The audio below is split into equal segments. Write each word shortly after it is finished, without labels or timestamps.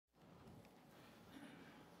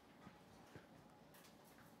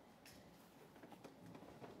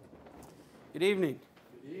Good evening.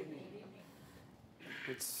 Good evening.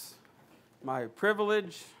 It's my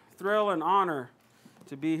privilege, thrill, and honor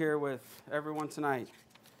to be here with everyone tonight.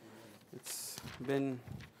 It's been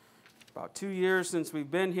about 2 years since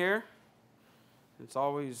we've been here. It's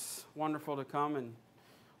always wonderful to come, and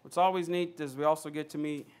what's always neat is we also get to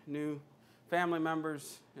meet new family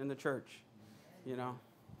members in the church. You know,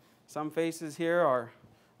 some faces here are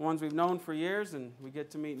ones we've known for years, and we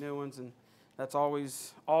get to meet new ones, and that's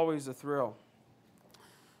always a thrill.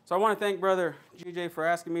 So I want to thank Brother GJ for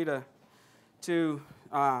asking me to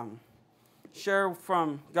share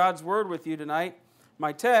from God's Word with you tonight.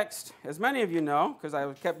 My text, as many of you know, because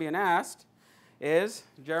I kept being asked, is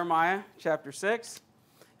Jeremiah chapter 6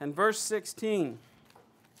 and verse 16.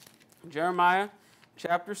 Jeremiah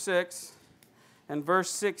chapter 6 and verse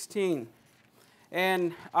 16.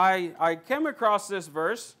 And I came across this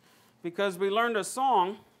verse because we learned a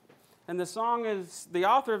song, and the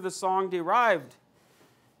author of the song derived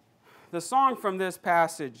the song from this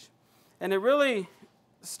passage. And it really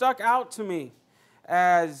stuck out to me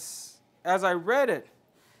as I read it.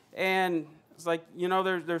 And it's like, you know,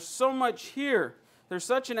 there's so much here. There's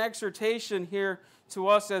such an exhortation here to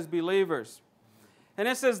us as believers. And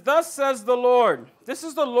it says, "Thus says the Lord." This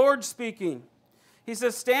is the Lord speaking. He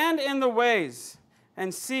says, "Stand in the ways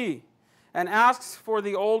and see, and ask for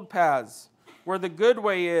the old paths, where the good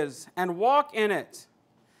way is, and walk in it.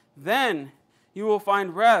 Then you will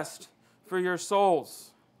find rest for your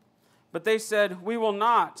souls." But they said, "We will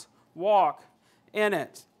not walk in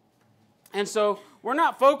it." And so we're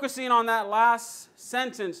not focusing on that last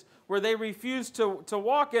sentence where they refused to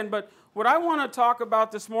walk in, but what I want to talk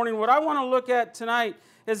about this morning, what I want to look at tonight,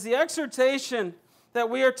 is the exhortation that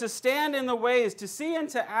we are to stand in the ways, to see and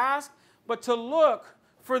to ask, but to look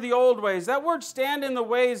for the old ways. That word "stand in the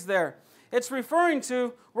ways" there, it's referring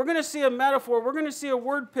to, we're going to see a metaphor, we're going to see a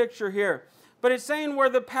word picture here, but it's saying where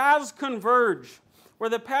the paths converge. Where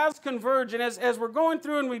the paths converge, and as we're going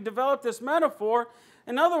through and we develop this metaphor,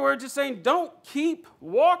 in other words, it's saying don't keep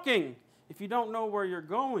walking if you don't know where you're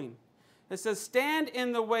going. It says stand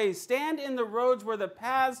in the ways, stand in the roads where the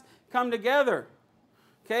paths come together.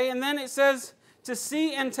 Okay, and then it says to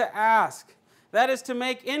see and to ask. That is to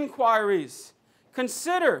make inquiries.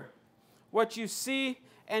 Consider what you see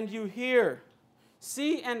and you hear.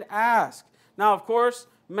 See and ask. Now, of course,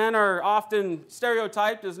 men are often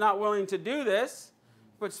stereotyped as not willing to do this,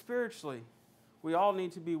 but spiritually, we all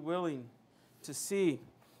need to be willing to see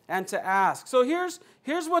and to ask. So here's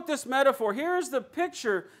what this metaphor, here's the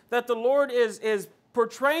picture that the Lord is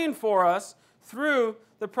portraying for us through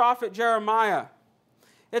the prophet Jeremiah.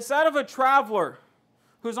 It's that of a traveler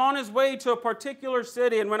who's on his way to a particular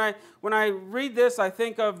city. And when I read this, I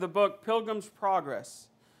think of the book Pilgrim's Progress.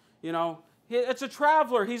 You know, it's a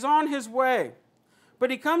traveler. He's on his way.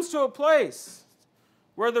 But he comes to a place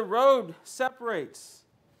where the road separates.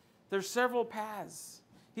 There's several paths.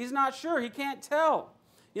 He's not sure. He can't tell.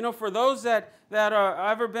 You know, for those that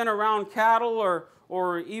are ever been around cattle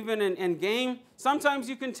or even in game, sometimes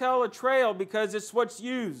you can tell a trail because it's what's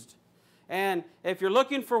used. And if you're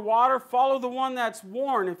looking for water, follow the one that's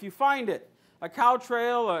worn if you find it. A cow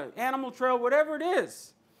trail, an animal trail, whatever it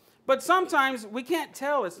is. But sometimes we can't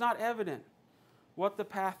tell. It's not evident what the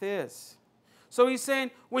path is. So he's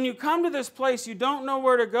saying, when you come to this place, you don't know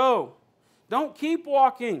where to go. Don't keep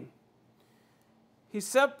walking.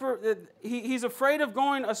 He's afraid of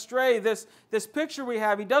going astray. This picture we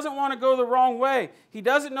have, he doesn't want to go the wrong way. He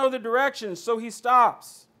doesn't know the direction, so he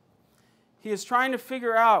stops. He is trying to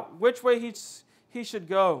figure out which way he should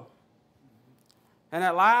go. And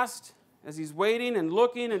at last, as he's waiting and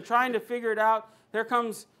looking and trying to figure it out, there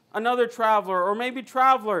comes another traveler, or maybe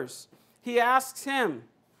travelers. He asks him,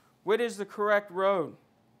 what is the correct road?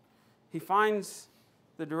 He finds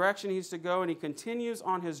the direction he's to go, and he continues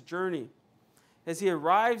on his journey. As he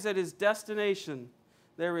arrives at his destination,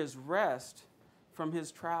 there is rest from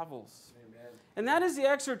his travels. Amen. And that is the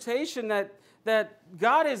exhortation that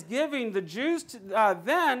God is giving the Jews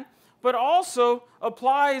then, but also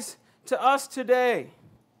applies to us today.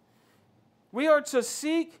 We are to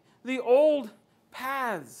seek the old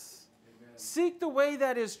paths. Amen. Seek the way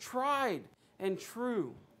that is tried and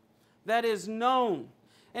true, that is known.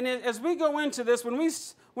 And as we go into this, when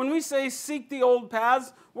we say seek the old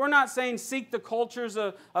paths, we're not saying seek the cultures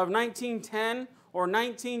of 1910 or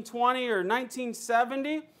 1920 or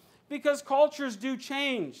 1970, because cultures do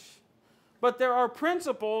change. But there are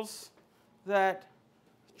principles that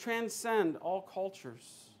transcend all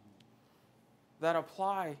cultures that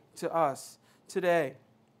apply to us today.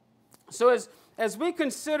 So as we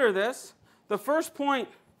consider this, the first point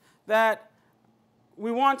that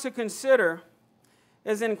we want to consider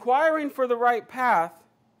is inquiring for the right path,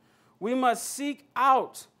 we must seek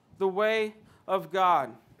out the way of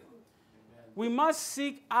God. We must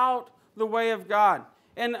seek out the way of God.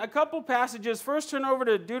 And a couple passages. First, turn over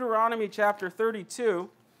to Deuteronomy chapter 32.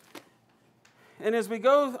 And as we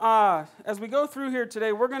go through here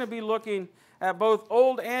today, we're going to be looking at both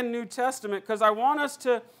Old and New Testament, because I want us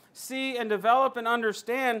to see and develop and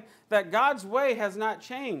understand that God's way has not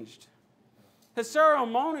changed. His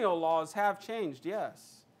ceremonial laws have changed,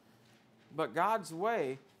 yes, but God's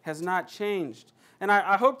way has not changed. And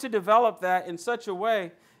I hope to develop that in such a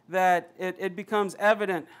way that it becomes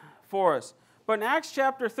evident for us. But in Acts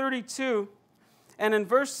chapter 32 and in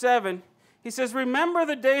verse 7, he says, "Remember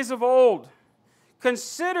the days of old.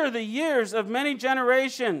 Consider the years of many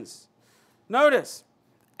generations." Notice,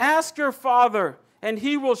 "Ask your father, and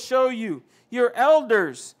he will show you, your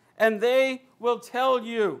elders, and they will tell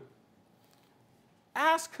you."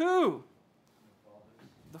 Ask who?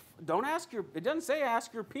 Don't ask it doesn't say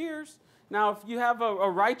ask your peers. Now, if you have a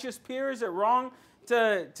righteous peer, is it wrong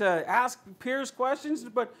to ask peers questions?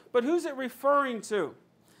 But who's it referring to?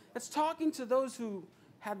 It's talking to those who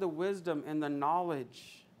had the wisdom and the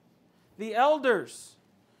knowledge. The elders.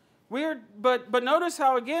 But notice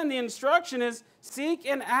how, again, the instruction is seek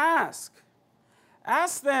and ask.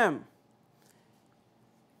 Ask them.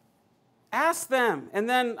 Ask them. And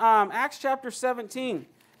then Acts chapter 17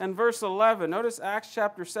 and verse 11. Notice Acts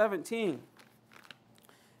chapter 17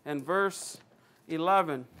 and verse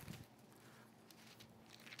 11.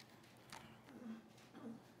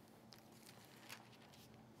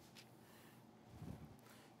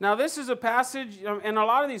 Now, this is a passage, and a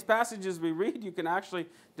lot of these passages we read, you can actually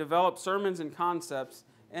develop sermons and concepts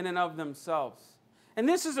in and of themselves. And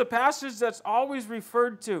this is a passage that's always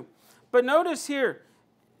referred to. But notice here,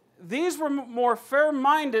 these were more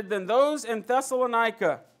fair-minded than those in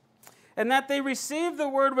Thessalonica, and that they received the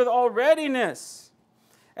word with all readiness,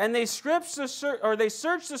 and they searched the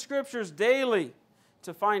Scriptures daily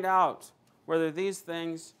to find out whether these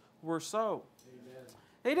things were so. Amen.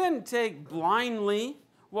 They didn't take blindly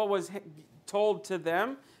what was told to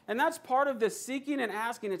them, and that's part of the seeking and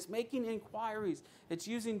asking. It's making inquiries. It's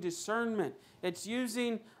using discernment. It's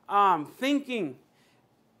using thinking.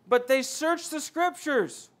 But they searched the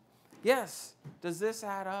Scriptures. Yes, does this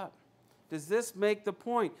add up? Does this make the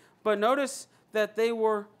point? But notice that they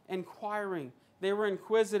were inquiring. They were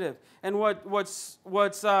inquisitive. And what's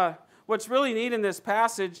really neat in this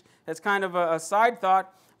passage, it's kind of a side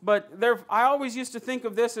thought, but I always used to think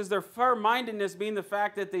of this as their fair-mindedness being the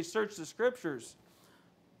fact that they searched the Scriptures.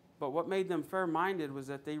 But what made them fair-minded was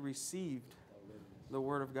that they received the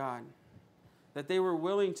Word of God. That they were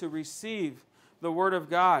willing to receive the Word of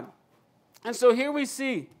God. And so here we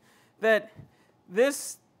see that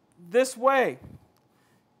this way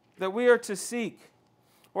that we are to seek,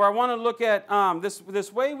 or I want to look at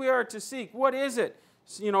this way we are to seek. What is it?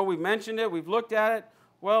 You know, we've mentioned it, we've looked at it.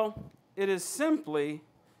 Well, it is simply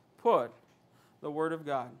put the Word of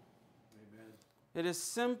God. Amen. It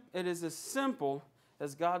is as simple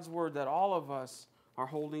as God's Word that all of us are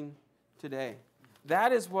holding today.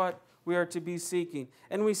 That is what we are to be seeking.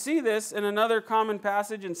 And we see this in another common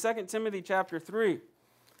passage in 2 Timothy chapter 3.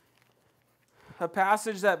 A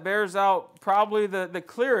passage that bears out probably the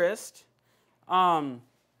clearest way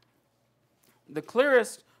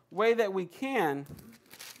that we can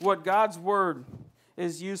what God's Word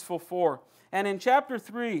is useful for. And in chapter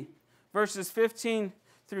 3, verses 15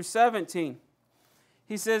 through 17,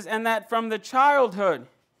 he says, "And that from the childhood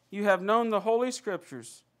you have known the Holy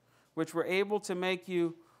Scriptures, which were able to make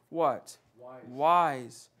you" what?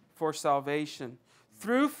 Wise for salvation,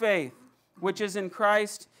 through faith, which is in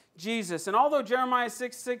Christ Jesus. And although Jeremiah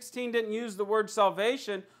 6:16 didn't use the word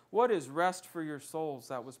salvation, what is rest for your souls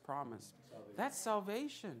that was promised? Salvation. That's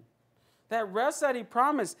salvation. That rest that he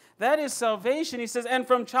promised, that is salvation. He says, "And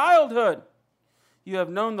from childhood you have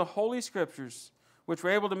known the Holy Scriptures, which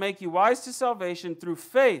were able to make you wise to salvation through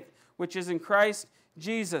faith, which is in Christ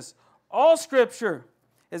Jesus. All Scripture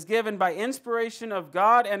is given by inspiration of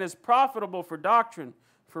God and is profitable for doctrine,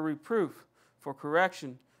 for reproof, for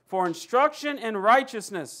correction, for instruction in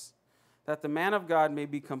righteousness, that the man of God may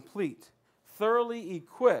be complete, thoroughly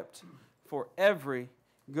equipped for every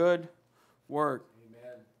good work."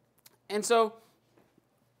 Amen. And so,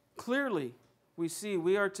 clearly, we see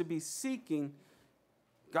we are to be seeking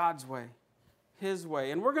God's way, His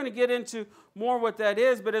way. And we're going to get into more what that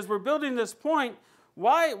is, but as we're building this point,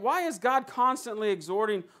 why is God constantly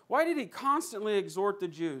exhorting? Why did He constantly exhort the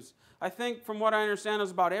Jews? I think, from what I understand, it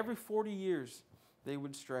was about every 40 years they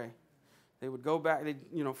would stray. They would go back.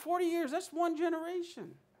 40 years, that's one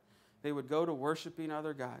generation. they would go to worshiping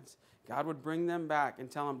other gods. God would bring them back and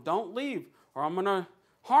tell them, don't leave, or I'm going to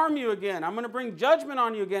harm you again. I'm going to bring judgment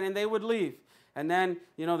on you again, and they would leave. And then,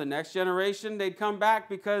 the next generation, they'd come back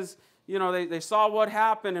because, they saw what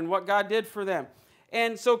happened and what God did for them.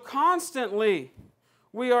 And so constantly,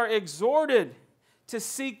 we are exhorted to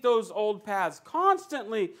seek those old paths.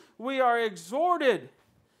 Constantly, we are exhorted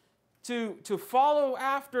to follow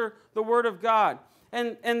after the Word of God.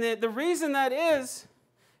 And the reason that is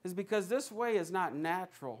because this way is not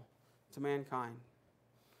natural to mankind.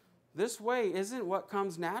 This way isn't what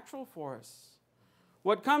comes natural for us.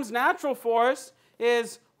 What comes natural for us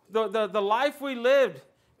is the life we lived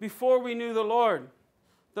before we knew the Lord.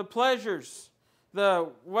 The pleasures,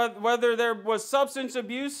 whether there was substance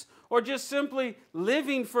abuse or just simply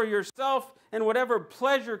living for yourself and whatever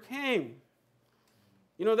pleasure came.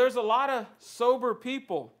 There's a lot of sober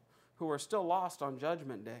people who are still lost on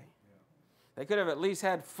Judgment Day. They could have at least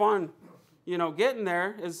had fun, getting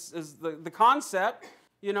there is the concept,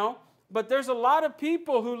 But there's a lot of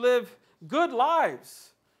people who live good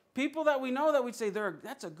lives. People that we know that we'd say,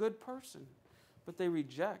 that's a good person. But they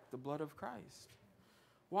reject the blood of Christ.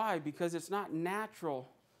 Why? Because it's not natural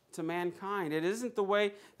to mankind. It isn't the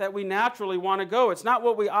way that we naturally want to go. It's not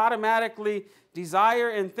what we automatically desire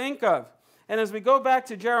and think of. And as we go back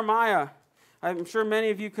to Jeremiah, I'm sure many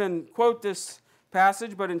of you can quote this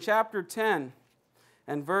passage, but in chapter 10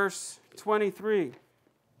 and verse 23,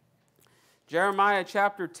 Jeremiah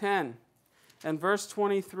chapter 10 and verse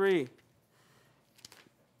 23,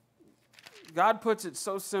 God puts it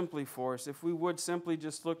so simply for us, if we would simply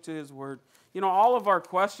just look to His Word. All of our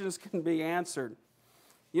questions can be answered.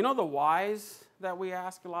 The whys that we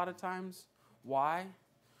ask a lot of times? Why?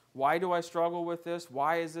 Why do I struggle with this?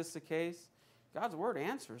 Why is this the case? God's Word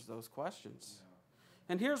answers those questions.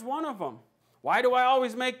 And here's one of them. Why do I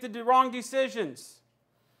always make the wrong decisions?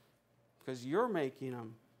 Because you're making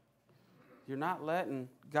them. You're not letting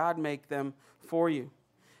God make them for you.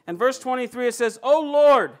 In verse 23 it says, O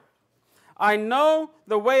Lord, I know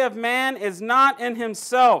the way of man is not in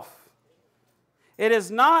himself. It is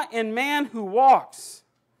not in man who walks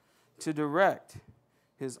to direct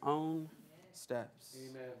his own steps.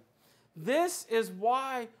 Amen. This is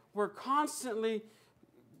why we're constantly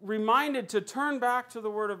reminded to turn back to the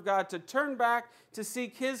Word of God, to turn back to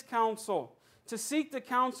seek His counsel, to seek the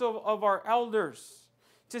counsel of our elders,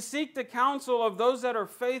 to seek the counsel of those that are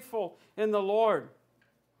faithful in the Lord.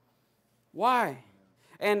 Why?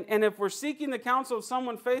 And if we're seeking the counsel of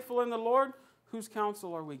someone faithful in the Lord, whose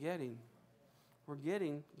counsel are we getting? We're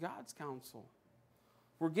getting God's counsel.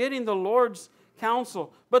 We're getting the Lord's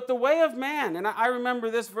counsel. But the way of man, and I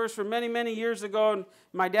remember this verse from many, many years ago, and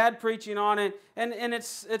my dad preaching on it, and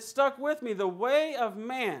it's stuck with me. The way of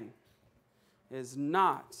man is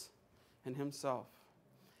not in himself.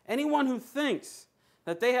 Anyone who thinks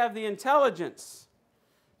that they have the intelligence,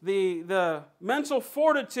 the mental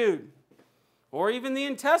fortitude, or even the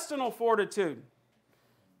intestinal fortitude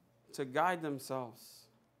to guide themselves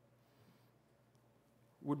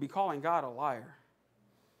would be calling God a liar.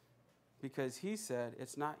 Because He said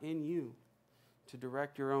it's not in you to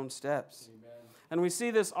direct your own steps. Amen. And we see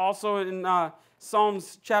this also in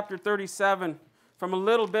Psalms chapter 37 from a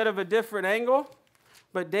little bit of a different angle.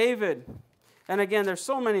 But David, and again, there's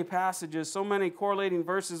so many passages, so many correlating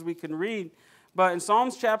verses we can read. But in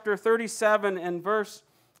Psalms chapter 37 and verse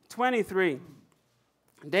 23,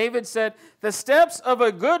 David said, the steps of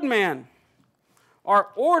a good man are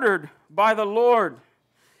ordered by the Lord,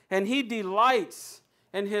 and He delights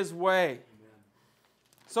in His way. Amen.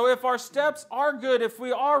 So if our steps are good, if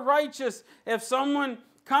we are righteous, if someone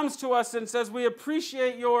comes to us and says, we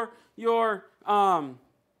appreciate your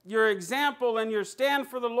example and your stand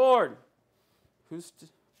for the Lord,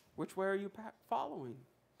 which way are you following?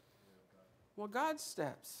 Well, God's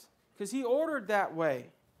steps, because He ordered that way.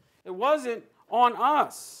 It wasn't on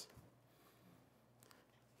us.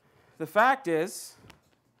 The fact is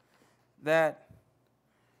that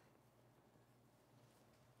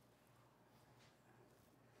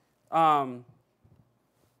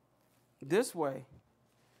this way,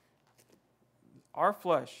 our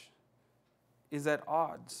flesh is at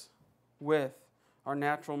odds with our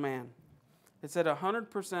natural man. It's at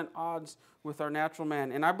 100% odds with our natural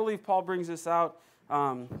man. And I believe Paul brings this out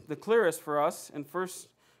the clearest for us in 1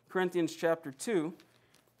 Corinthians chapter 2.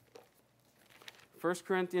 1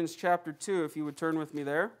 Corinthians chapter 2, if you would turn with me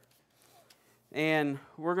there. And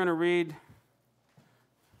we're going to read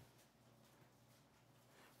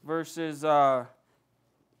verses, we'll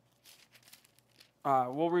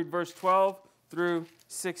read verse 12 through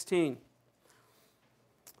 16.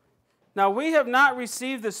 Now we have not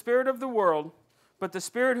received the spirit of the world, but the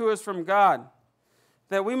Spirit who is from God,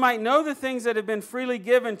 that we might know the things that have been freely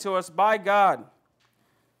given to us by God.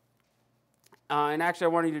 And actually, I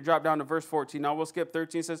want you to drop down to verse 14. Now, we'll skip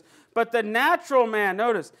 13. It says, but the natural man,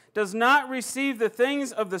 notice, does not receive the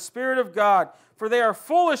things of the Spirit of God, for they are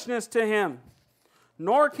foolishness to him,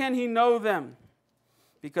 nor can he know them,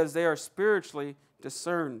 because they are spiritually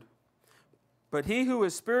discerned. But he who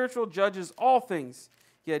is spiritual judges all things,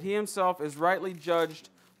 yet he himself is rightly judged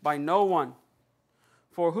by no one.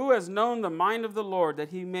 For who has known the mind of the Lord that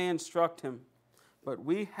he may instruct him? But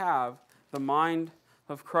we have the mind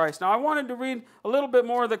of Christ. Now, I wanted to read a little bit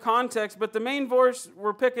more of the context, but the main verse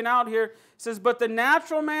we're picking out here says, but the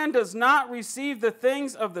natural man does not receive the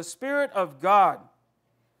things of the Spirit of God.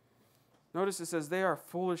 Notice it says, they are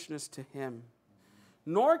foolishness to him.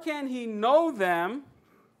 Nor can he know them,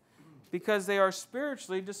 because they are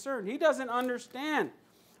spiritually discerned. He doesn't understand.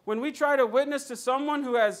 When we try to witness to someone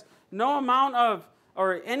who has no amount of,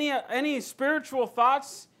 or any spiritual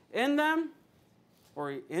thoughts in them,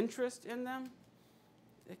 or interest in them,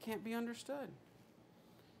 it can't be understood.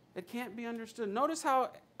 It can't be understood. Notice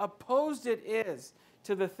how opposed it is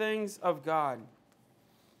to the things of God.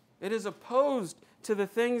 It is opposed to the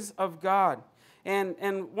things of God.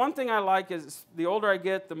 And one thing I like is the older I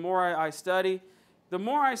get, the more I study, the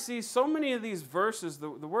more I see so many of these verses, the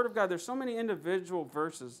Word of God, there's so many individual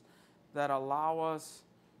verses that allow us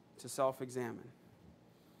to self-examine.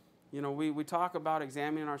 You know, we talk about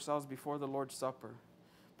examining ourselves before the Lord's Supper.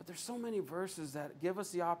 But there's so many verses that give us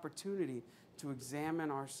the opportunity to examine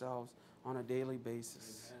ourselves on a daily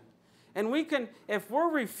basis. Amen. And we can, if we're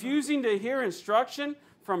refusing to hear instruction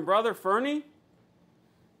from Brother Fernie,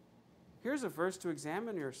 here's a verse to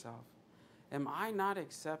examine yourself. Am I not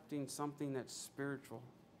accepting something that's spiritual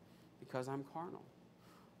because I'm carnal?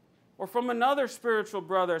 Or from another spiritual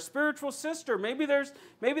brother, a spiritual sister. Maybe there's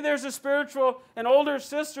an older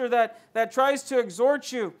sister that tries to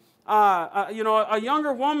exhort you. A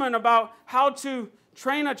younger woman about how to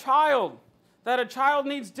train a child, that a child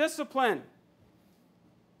needs discipline.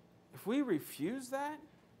 If we refuse that,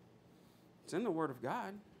 it's in the Word of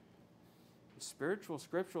God. It's spiritual,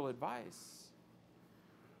 scriptural advice.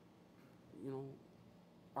 You know,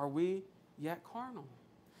 are we yet carnal?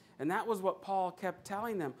 And that was what Paul kept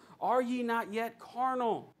telling them. Are ye not yet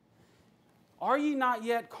carnal? Are ye not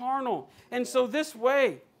yet carnal? And so this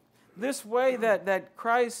way that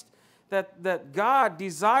Christ, that God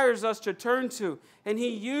desires us to turn to, and He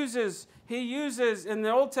uses, in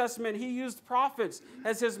the Old Testament, He used prophets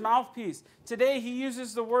as His mouthpiece. Today He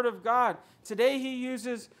uses the Word of God. Today He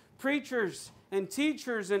uses preachers and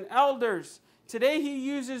teachers and elders. Today He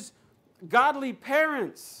uses godly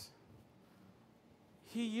parents.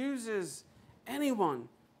 He uses anyone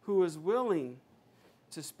who is willing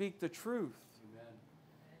to speak the truth. Amen.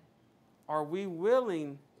 Are we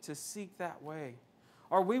willing to seek that way?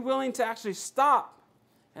 Are we willing to actually stop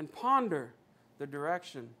and ponder the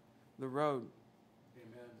direction, the road?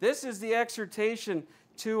 Amen. This is the exhortation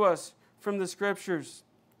to us from the Scriptures.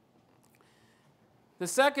 The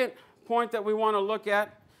second point that we want to look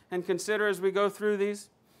at and consider as we go through these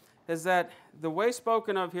is that the way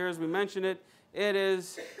spoken of here, as we mentioned it, it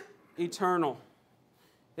is eternal.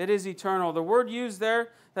 It is eternal. The word used there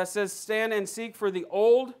that says stand and seek for the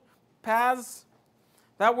old paths,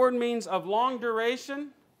 that word means of long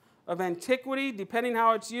duration, of antiquity, depending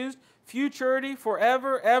how it's used, futurity,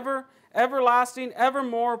 forever, ever, everlasting,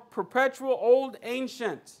 evermore, perpetual, old,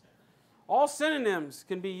 ancient. All synonyms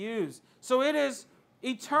can be used. So it is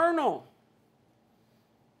eternal.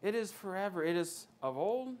 It is forever. It is of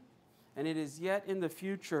old, and it is yet in the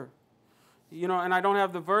future. You know, and I don't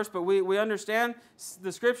have the verse, but we understand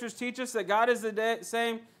the Scriptures teach us that God is the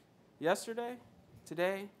same yesterday,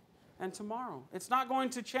 today, and tomorrow. It's not going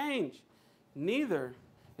to change. Neither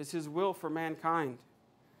is His will for mankind.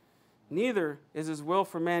 Neither is His will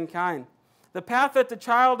for mankind. The path that the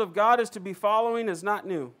child of God is to be following is not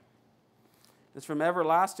new. It's from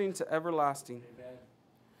everlasting to everlasting. Amen.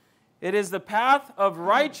 It is the path of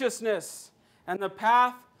righteousness and the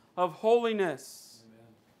path of holiness.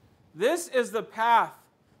 This is the path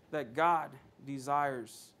that God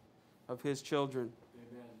desires of His children.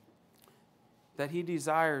 Amen. That He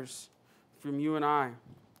desires from you and I.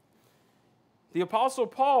 The Apostle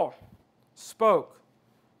Paul spoke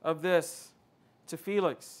of this to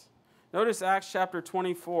Felix. Notice Acts chapter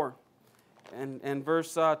 24 and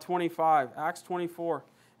verse 25. Acts 24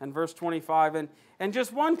 and verse 25. And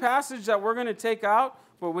just one passage that we're going to take out,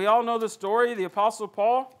 but we all know the story. The Apostle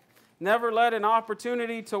Paul never let an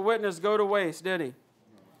opportunity to witness go to waste, did he?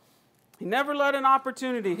 He never let an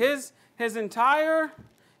opportunity. His entire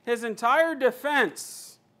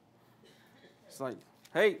defense. like,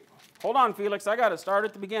 hey, hold on, Felix, I got to start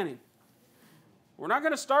at the beginning. We're not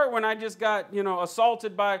going to start when I just got,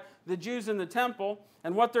 assaulted by the Jews in the temple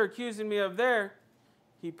and what they're accusing me of there.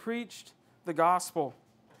 He preached the gospel.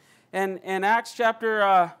 And in Acts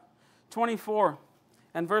chapter 24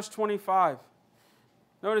 and verse 25,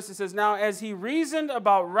 notice it says, now as he reasoned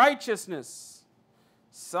about righteousness,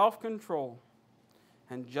 self-control,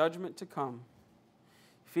 and judgment to come,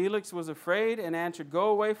 Felix was afraid and answered, go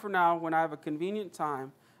away for now. When I have a convenient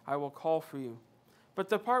time, I will call for you. But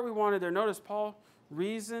the part we wanted there, notice Paul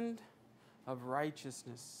reasoned of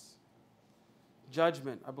righteousness.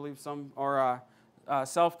 Judgment, I believe some, or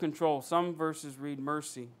self-control. Some verses read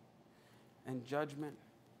mercy and judgment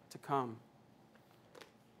to come.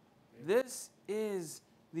 This is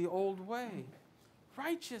the old way.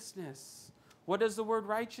 Righteousness. What does the word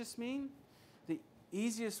righteous mean? The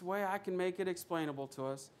easiest way I can make it explainable to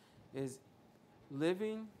us is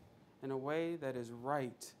living in a way that is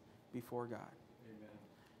right before God. Amen.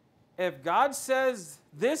 If God says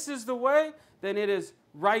this is the way, then it is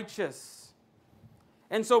righteous.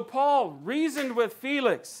 And so Paul reasoned with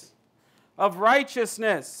Felix of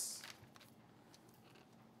righteousness,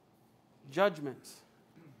 judgment,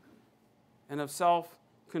 and of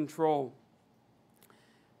self-control.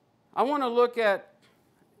 I want to look at,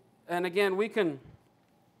 and again, we can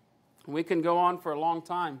go on for a long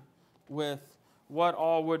time with what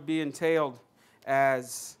all would be entailed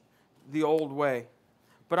as the old way.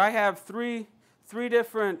 But I have three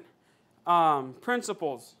different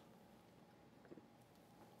principles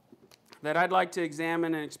that I'd like to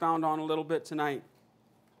examine and expound on a little bit tonight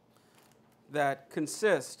that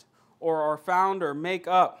consist or are found or make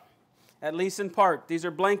up, at least in part. These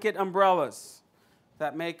are blanket umbrellas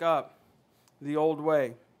that make up the old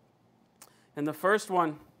way. And the first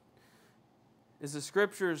one is the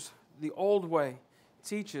Scriptures. The old way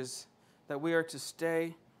teaches that we are to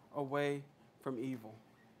stay away from evil.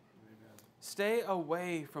 Amen. Stay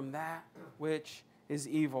away from that which is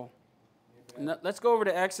evil. Amen. Let's go over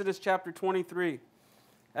to Exodus chapter 23.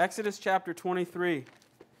 Exodus chapter 23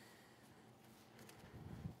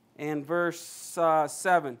 and verse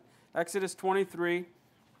 7. Exodus 23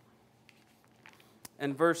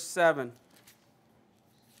 and verse 7.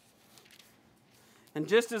 And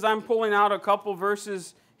just as I'm pulling out a couple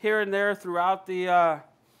verses here and there throughout the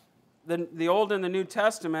Old and the New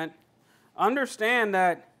Testament, understand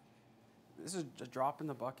that this is a drop in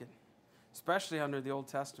the bucket, especially under the Old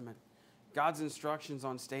Testament. God's instructions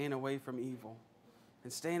on staying away from evil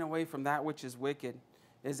and staying away from that which is wicked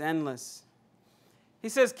is endless. He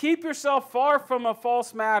says, keep yourself far from a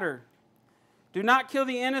false matter. Do not kill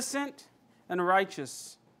the innocent and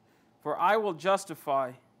righteous, for I will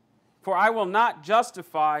not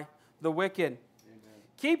justify the wicked. Amen.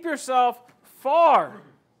 Keep yourself far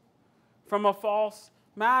from a false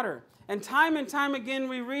matter. And time again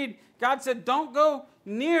we read, God said, don't go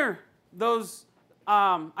near those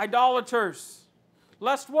idolaters.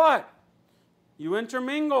 Lest what? You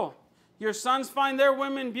intermingle. Your sons find their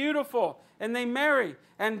women beautiful, and they marry,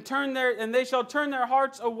 and they shall turn their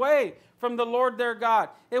hearts away from the Lord their God.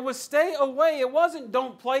 It was stay away. It wasn't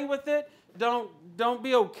don't play with it. Don't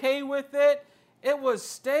be okay with it. It was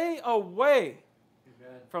stay away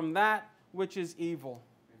Amen. From that which is evil.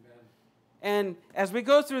 Amen. And as we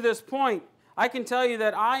go through this point, I can tell you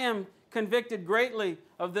that I am convicted greatly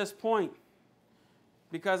of this point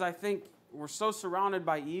because I think we're so surrounded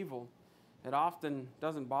by evil, it often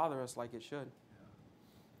doesn't bother us like it should.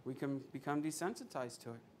 We can become desensitized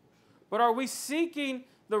to it. But are we seeking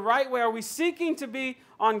the right way? Are we seeking to be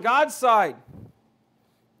on God's side?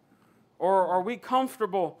 Or are we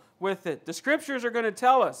comfortable with it? The Scriptures are going to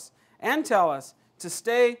tell us to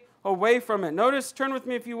stay away from it. Notice, turn with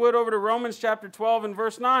me if you would over to Romans chapter 12 and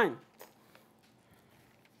verse 9.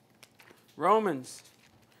 Romans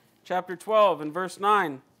chapter 12 and verse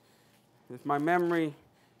 9. If my memory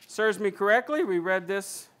serves me correctly, we read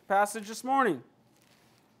this passage this morning.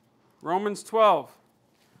 Romans 12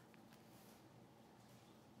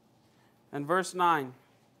 and verse 9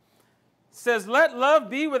 says, let love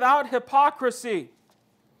be without hypocrisy.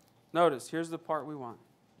 Notice, here's the part we want.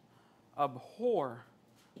 Abhor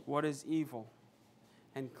what is evil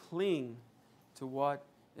and cling to what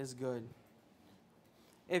is good.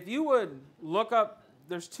 If you would look up,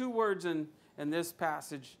 there's two words in this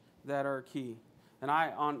passage that are key.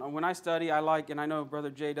 And when I study, I like, and I know Brother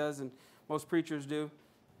Jay does and most preachers do,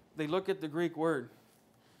 they look at the Greek word.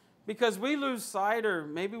 Because we lose sight, or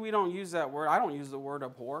maybe we don't use that word. I don't use the word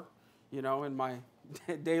abhor, in my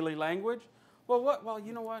daily language. Well,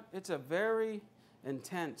 you know what? It's a very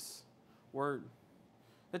intense word.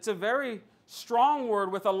 It's a very strong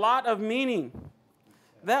word with a lot of meaning.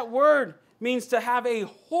 That word means to have a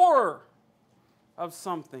horror of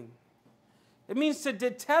something. It means to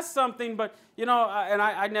detest something, but, and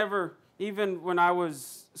I never, even when I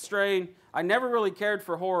was straying, I never really cared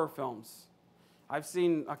for horror films. I've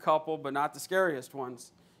seen a couple, but not the scariest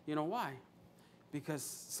ones. You know why? Because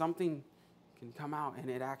something can come out and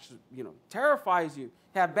it actually, terrifies you.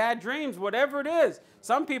 Have bad dreams, whatever it is.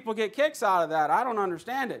 Some people get kicks out of that. I don't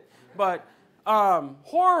understand it. But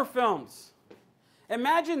horror films.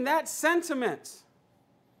 Imagine that sentiment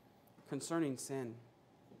concerning sin.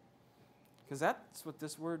 Because that's what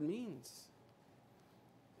this word means.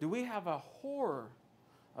 Do we have a horror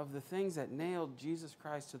of the things that nailed Jesus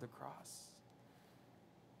Christ to the cross?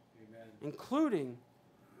 Amen. Including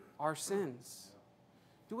our sins.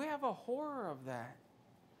 Do we have a horror of that?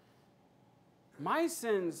 My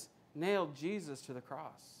sins nailed Jesus to the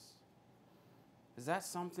cross. Is that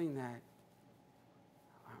something that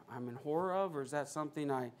I'm in horror of, or is that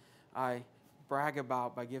something I brag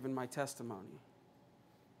about by giving my testimony?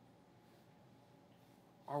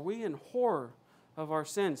 Are we in horror of our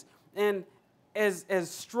sins? And as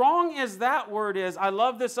strong as that word is, I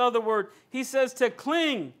love this other word. He says to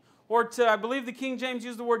cling, or to, I believe the King James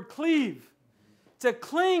used the word cleave. To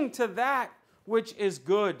cling to that which is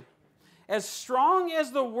good. As strong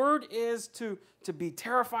as the word is to be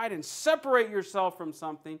terrified and separate yourself from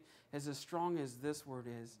something, is as strong as this word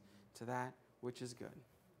is to that which is good.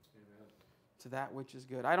 Amen. To that which is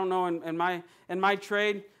good. I don't know, in my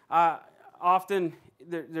trade, often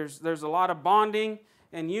there's a lot of bonding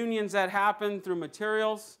and unions that happen through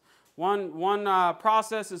materials. One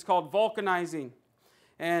process is called vulcanizing.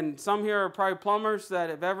 And some here are probably plumbers that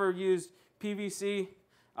have ever used PVC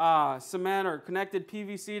cement or connected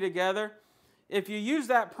PVC together. If you use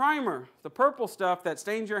that primer, the purple stuff that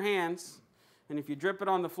stains your hands, and if you drip it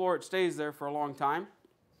on the floor, it stays there for a long time.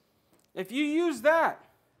 If you use that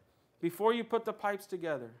before you put the pipes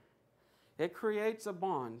together, it creates a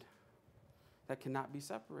bond that cannot be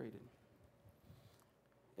separated.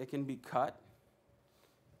 It can be cut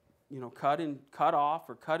off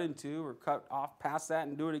or cut in two or cut off past that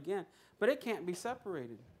and do it again. But it can't be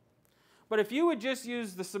separated. But if you would just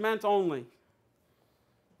use the cement only,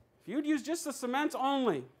 if you would use just the cement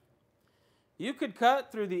only, you could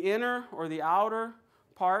cut through the inner or the outer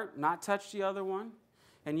part, not touch the other one,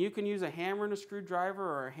 and you can use a hammer and a screwdriver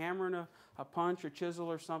or a hammer and a punch or chisel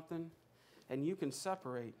or something, and you can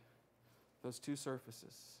separate those two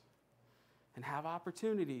surfaces and have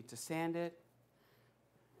opportunity to sand it,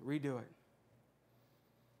 redo it.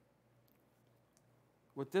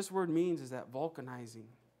 What this word means is that vulcanizing,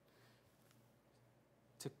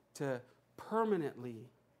 to permanently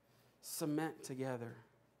cement together.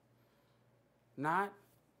 Not,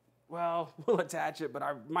 well, we'll attach it, but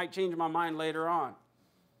I might change my mind later on.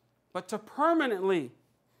 But to permanently.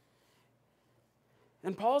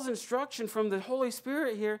 And Paul's instruction from the Holy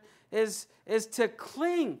Spirit here is to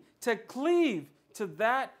cling, to cleave to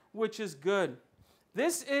that which is good.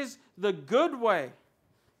 This is the good way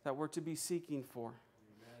that we're to be seeking for.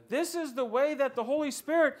 Amen. This is the way that the Holy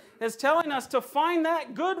Spirit is telling us to find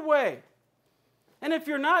that good way. And if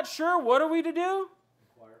you're not sure, what are we to do?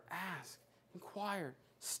 Ask, inquire,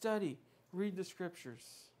 study, read the Scriptures.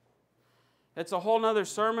 It's a whole other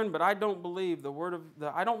sermon, but I don't believe the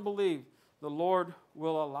Lord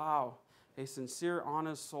will allow a sincere,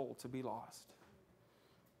 honest soul to be lost.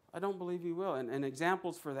 I don't believe He will. And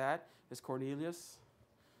examples for that is Cornelius,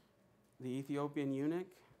 the Ethiopian eunuch,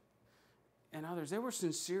 and others. They were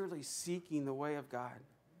sincerely seeking the way of God.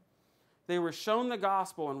 They were shown the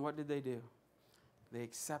gospel, and what did they do? They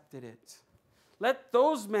accepted it. Let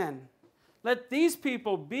those men, let these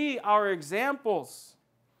people be our examples.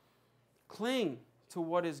 Cling to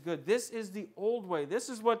what is good. This is the old way. This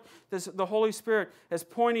is what the Holy Spirit is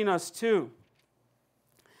pointing us to.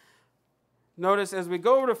 Notice as we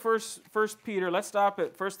go over to 1 Peter, let's stop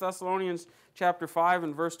at 1 Thessalonians chapter 5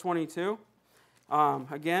 and verse 22.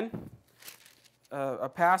 Again, a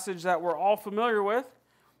passage that we're all familiar with.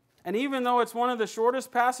 And even though it's one of the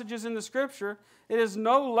shortest passages in the Scripture, it is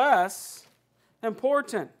no less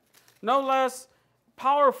important, no less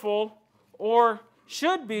powerful, or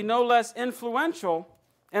should be no less influential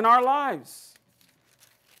in our lives.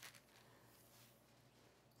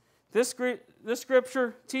 This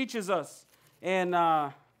Scripture teaches us, and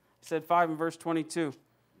said 5 and verse 22, it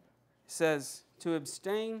says, to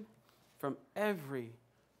abstain from every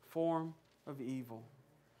form of evil.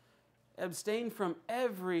 Abstain from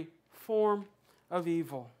every form of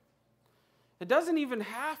evil. It doesn't even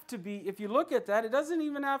have to be, if you look at that, it doesn't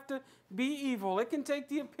even have to be evil. It can take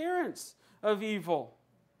the appearance of evil.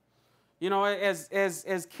 You know,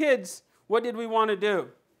 as kids, what did we want to do?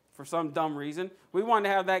 For some dumb reason, we wanted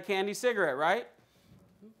to have that candy cigarette, right?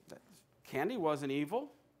 Candy wasn't evil,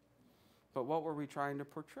 but what were we trying to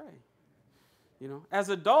portray? You know, as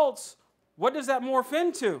adults, what does that morph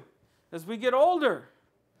into as we get older?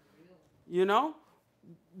 You know,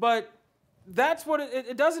 but that's what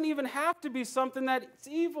it doesn't even have to be something that's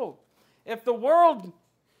evil. If the world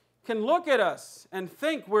can look at us and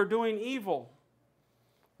think we're doing evil,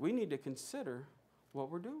 we need to consider what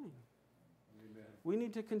we're doing. Amen. We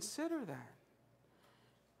need to consider that.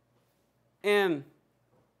 And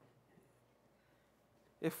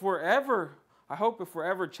if we're ever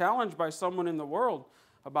challenged by someone in the world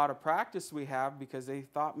about a practice we have because they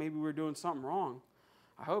thought maybe we were doing something wrong,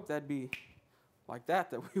 I hope that'd be like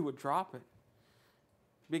that we would drop it.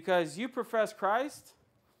 Because you profess Christ,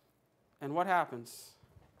 and what happens?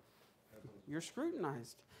 You're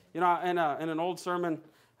scrutinized. You know, in an old sermon,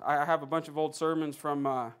 I have a bunch of old sermons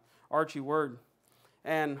from Archie Word.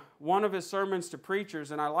 And one of his sermons to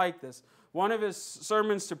preachers, and I like this, one of his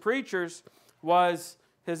sermons to preachers was,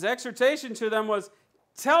 his exhortation to them was,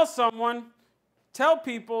 tell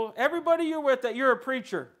people, everybody you're with, that you're a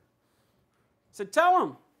preacher. He said, tell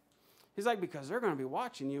them. He's like, because they're going to be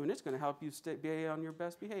watching you, and it's going to help you be on your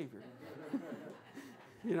best behavior.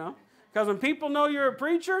 You know? Because when people know you're a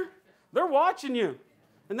preacher, they're watching you.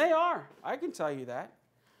 And they are. I can tell you that.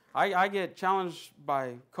 I get challenged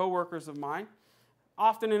by coworkers of mine,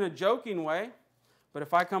 often in a joking way. But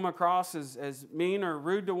if I come across as mean or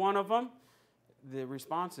rude to one of them, the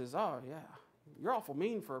response is, oh, yeah, you're awful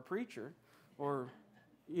mean for a preacher. Or,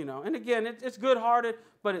 you know, and again, it's good-hearted,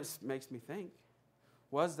 but it makes me think,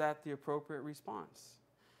 was that the appropriate response?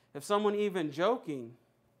 If someone even joking,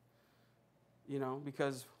 you know,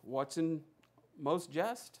 because what's in most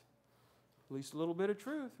jest? At least a little bit of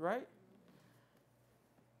truth, right?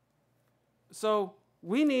 So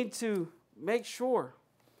we need to make sure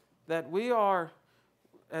that we are,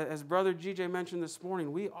 as Brother GJ mentioned this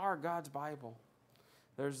morning, we are God's Bible.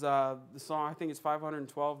 There's the song, I think it's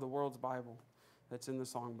 512, the world's Bible, that's in the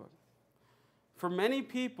songbook. For many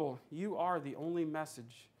people, you are the only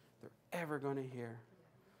message they're ever going to hear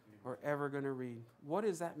or ever going to read. What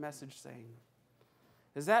is that message saying?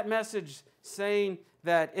 Is that message saying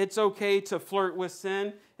that it's okay to flirt with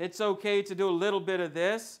sin? It's okay to do a little bit of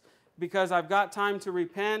this because I've got time to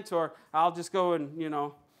repent, or I'll just go and, you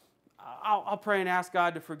know, I'll pray and ask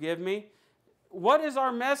God to forgive me? What is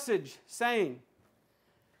our message saying?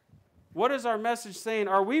 What is our message saying?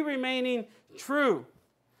 Are we remaining true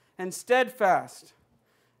and steadfast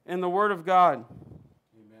in the Word of God?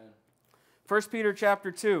 Amen. 1 Peter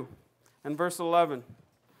chapter 2 and verse 11.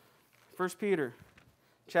 1 Peter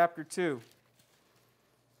chapter 2.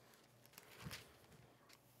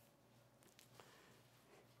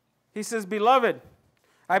 He says, Beloved,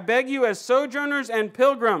 I beg you as sojourners and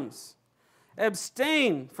pilgrims,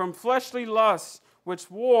 abstain from fleshly lusts which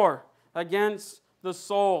war against the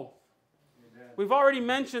soul. Amen. We've already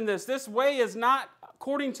mentioned this. This way is not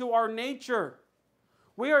according to our nature.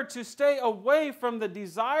 We are to stay away from the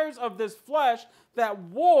desires of this flesh that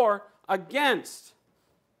war against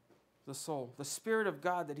the soul, the Spirit of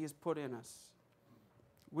God that He has put in us.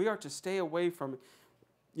 We are to stay away from it.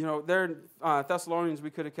 You know, there in Thessalonians, we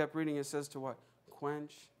could have kept reading. It says to what?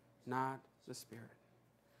 Quench not the Spirit.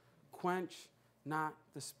 Quench not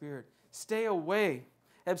the Spirit. Stay away.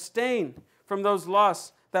 Abstain from those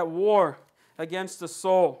lusts that war against the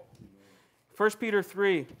soul. 1 Peter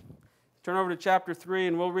 3. Turn over to chapter 3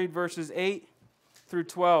 and we'll read verses 8 through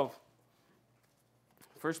 12.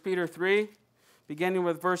 1 Peter 3, beginning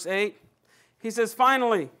with verse 8. He says,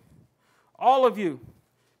 Finally, all of you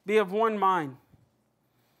be of one mind,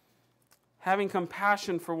 having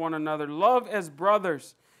compassion for one another, love as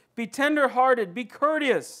brothers, be tender-hearted, be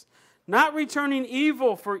courteous, not returning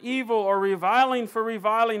evil for evil or reviling for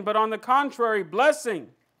reviling, but on the contrary, blessing,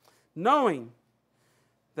 knowing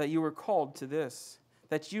that you were called to this,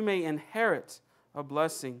 that you may inherit a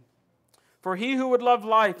blessing. For he who would love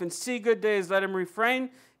life and see good days, let him refrain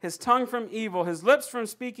his tongue from evil, his lips from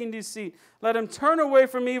speaking deceit. Let him turn away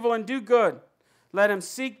from evil and do good. Let him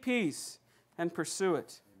seek peace and pursue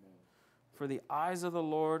it. Amen. For the eyes of the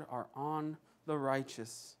Lord are on the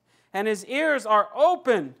righteous, and His ears are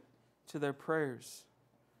open to their prayers.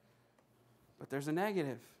 But there's a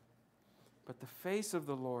negative. But the face of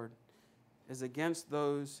the Lord is against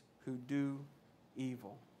those who do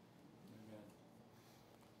evil. Amen.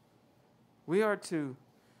 We are to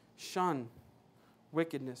shun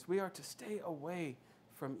wickedness. We are to stay away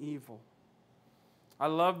from evil. I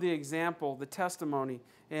love the example, the testimony,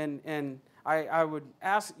 and I would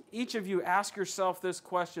ask each of you, ask yourself this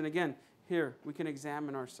question. Again, here, we can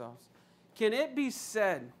examine ourselves. Can it be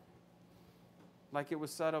said, like it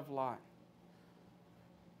was said of Lot,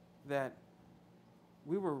 that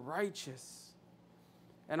we were righteous,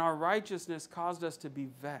 and our righteousness caused us to be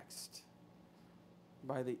vexed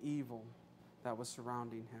by the evil that was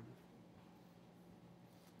surrounding him?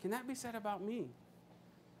 Can that be said about me?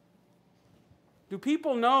 Do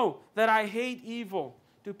people know that I hate evil?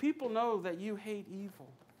 Do people know that you hate evil?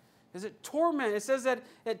 Is it torment? It says that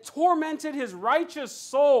it tormented his righteous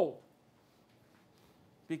soul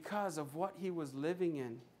because of what he was living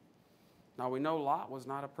in. Now we know Lot was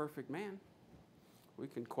not a perfect man. We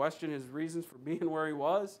can question his reasons for being where he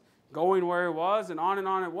was, going where he was, and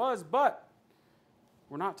on it was, but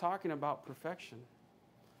we're not talking about perfection.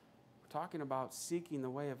 We're talking about seeking the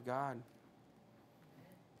way of God.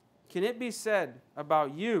 Can it be said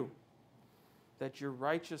about you that your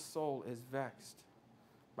righteous soul is vexed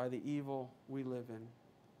by the evil we live in?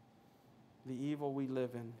 The evil we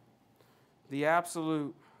live in. The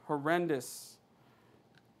absolute horrendous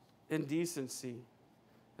indecency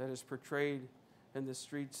that is portrayed in the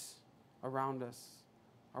streets around us.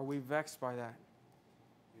 Are we vexed by that?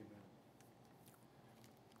 Amen.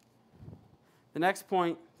 The next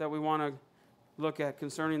point that we want to look at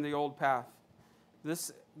concerning the old path.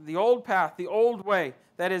 The old path, the old way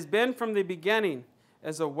that has been from the beginning,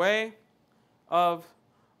 is a way of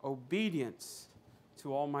obedience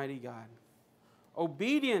to Almighty God.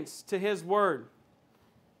 Obedience to His Word.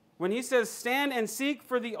 When He says, stand and seek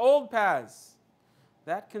for the old paths,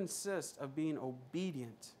 that consists of being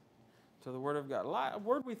obedient to the Word of God. A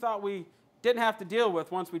word we thought we didn't have to deal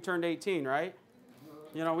with once we turned 18, right?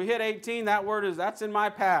 You know, we hit 18, that's in my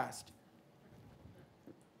past.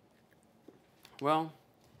 Well,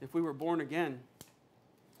 if we were born again,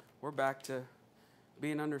 we're back to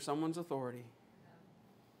being under someone's authority.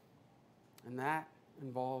 And that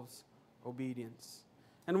involves obedience.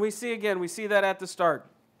 And we see that at the start.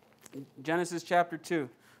 Genesis chapter 2,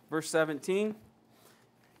 verse 17.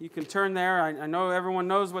 You can turn there. I know everyone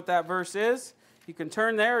knows what that verse is. You can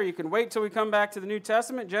turn there, or you can wait till we come back to the New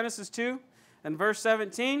Testament. Genesis 2 and verse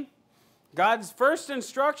 17. God's first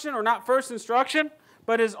instruction, or not first instruction,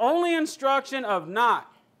 but His only instruction of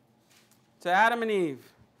not to Adam and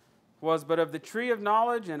Eve was, but of the tree of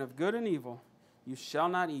knowledge and of good and evil you shall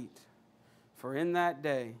not eat. For in that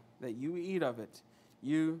day that you eat of it,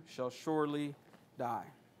 you shall surely die.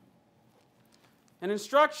 An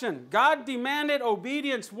instruction. God demanded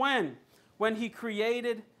obedience when? When He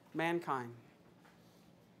created mankind.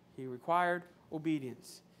 He required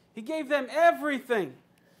obedience. He gave them everything.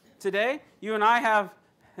 Today, you and I have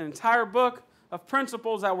an entire book of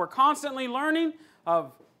principles that we're constantly learning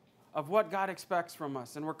of what God expects from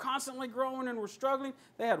us. And we're constantly growing and we're struggling.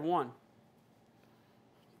 They had one.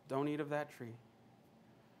 Don't eat of that tree.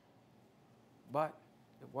 But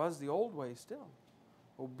it was the old way still.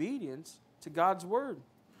 Obedience to God's Word.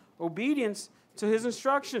 Obedience to His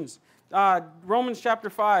instructions. Romans chapter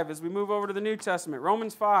 5, as we move over to the New Testament.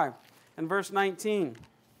 Romans 5 and verse 19.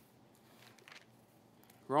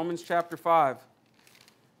 Romans chapter 5.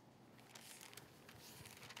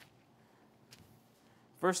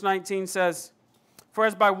 Verse 19 says, For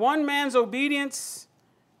as by one man's obedience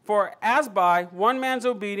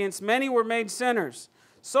many were made sinners,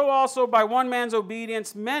 so also by one man's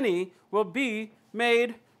obedience many will be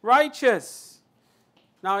made righteous.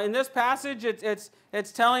 Now in this passage, it's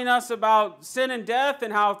telling us about sin and death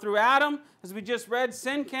and how through Adam, as we just read,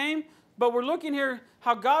 sin came. But we're looking here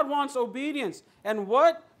how God wants obedience. And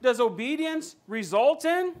what does obedience result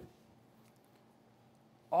in?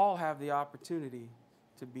 All have the opportunity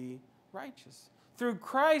to be righteous. Through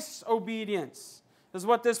Christ's obedience is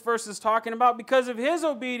what this verse is talking about. Because of His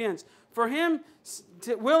obedience, for Him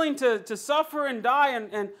willing to suffer and die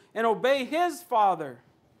and obey His Father,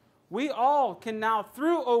 we all can now,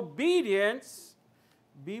 through obedience,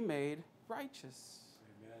 be made righteous.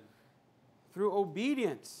 Amen. Through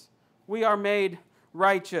obedience, we are made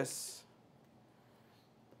righteous.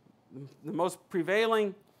 The most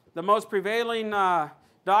prevailing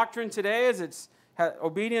doctrine today is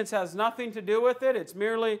obedience has nothing to do with it. It's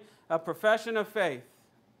merely a profession of faith.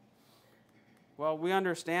 Well, we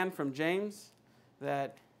understand from James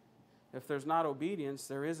that if there's not obedience,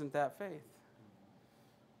 there isn't that faith.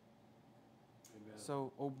 Amen.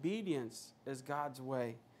 So obedience is God's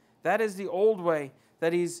way. That is the old way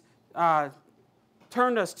that He's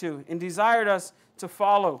turned us to and desired us to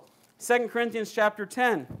follow. 2 Corinthians chapter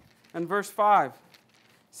 10 and verse 5.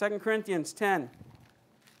 2 Corinthians 10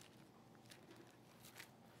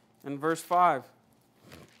 and verse 5.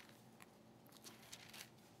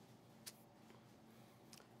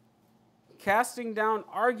 Casting down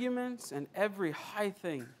arguments and every high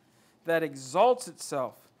thing that exalts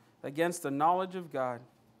itself against the knowledge of God,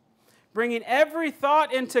 bringing every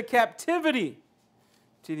thought into captivity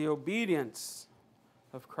to the obedience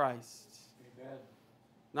of Christ. Amen.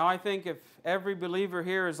 Now, I think if every believer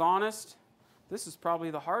here is honest, this is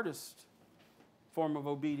probably the hardest form of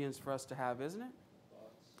obedience for us to have, isn't it?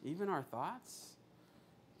 Even our thoughts.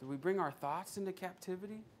 Do we bring our thoughts into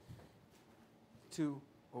captivity to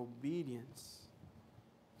obedience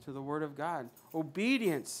to the Word of God?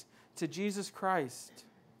 Obedience to Jesus Christ.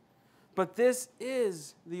 But this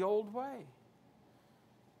is the old way.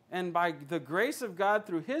 And by the grace of God,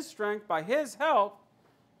 through His strength, by His help,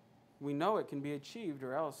 we know it can be achieved,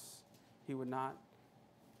 or else He would not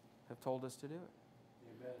have told us to do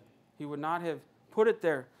it. Amen. He would not have put it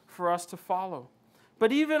there for us to follow.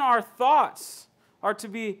 But even our thoughts are to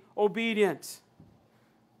be obedient.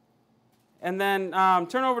 And then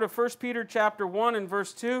turn over to 1 Peter chapter 1 and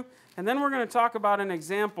verse 2. And then we're going to talk about an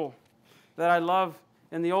example that I love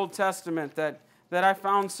in the Old Testament that I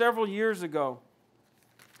found several years ago.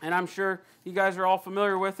 And I'm sure you guys are all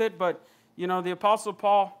familiar with it. But, you know, the Apostle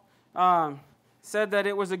Paul said that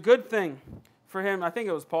it was a good thing for him. I think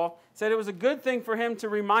it was Paul. Said it was a good thing for him to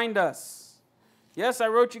remind us. Yes, I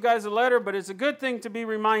wrote you guys a letter, but it's a good thing to be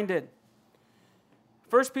reminded.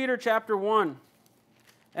 1 Peter chapter 1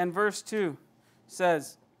 and verse 2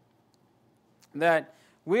 says that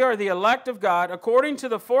we are the elect of God according to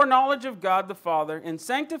the foreknowledge of God the Father in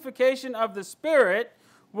sanctification of the Spirit.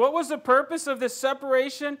 What was the purpose of this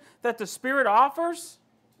separation that the Spirit offers?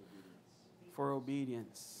 For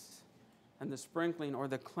obedience and the sprinkling or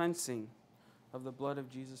the cleansing of the blood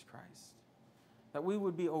of Jesus Christ. That we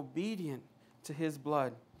would be obedient to His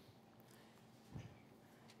blood.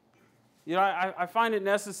 You know, I find it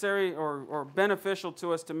necessary or beneficial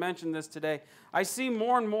to us to mention this today. I see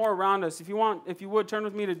more and more around us. If you would, turn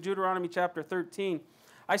with me to Deuteronomy chapter 13.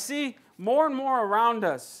 I see more and more around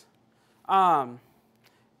us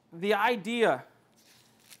the idea,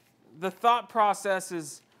 the thought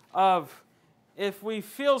processes of if we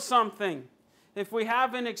feel something, if we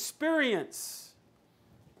have an experience,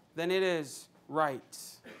 then it is right.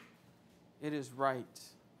 It is right.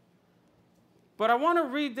 But I want to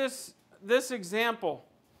read this example.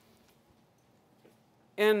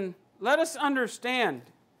 And let us understand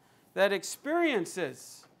that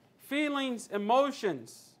experiences, feelings,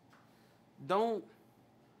 emotions don't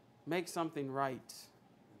make something right.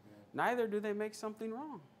 Neither do they make something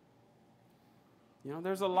wrong. You know,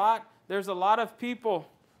 there's a lot of people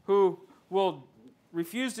who will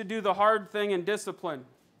refuse to do the hard thing in discipline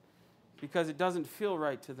because it doesn't feel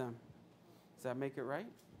right to them. Does that make it right?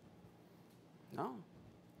 No.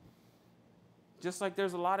 Just like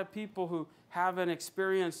there's a lot of people who have an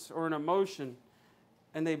experience or an emotion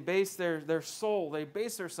and they base their soul, they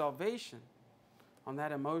base their salvation on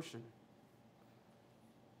that emotion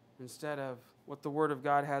instead of what the Word of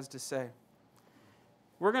God has to say.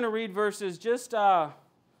 We're going to read verses, where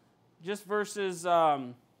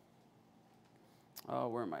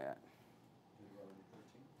am I at?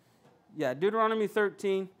 Yeah, Deuteronomy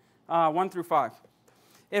 13, 1 through 5.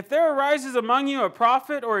 If there arises among you a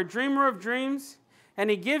prophet or a dreamer of dreams, and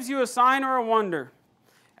he gives you a sign or a wonder,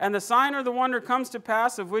 and the sign or the wonder comes to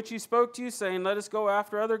pass of which he spoke to you, saying, let us go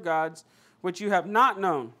after other gods, which you have not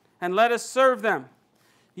known, and let us serve them.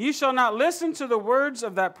 You shall not listen to the words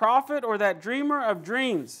of that prophet or that dreamer of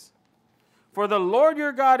dreams. For the Lord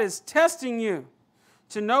your God is testing you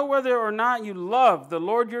to know whether or not you love the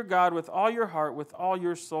Lord your God with all your heart, with all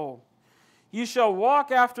your soul. You shall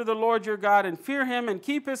walk after the Lord your God and fear Him and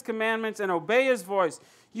keep His commandments and obey His voice.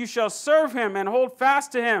 You shall serve Him and hold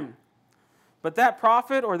fast to Him. But that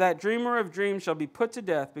prophet or that dreamer of dreams shall be put to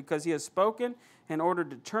death because he has spoken in order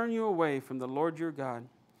to turn you away from the Lord your God,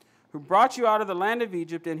 who brought you out of the land of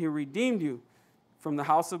Egypt and who redeemed you from the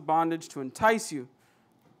house of bondage to entice you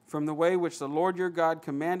from the way which the Lord your God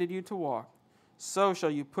commanded you to walk. So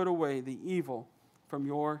shall you put away the evil from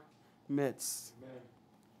your midst. Amen.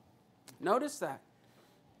 Notice that.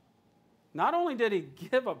 Not only did he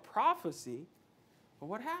give a prophecy, but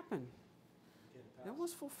what happened? It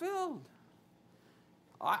was fulfilled.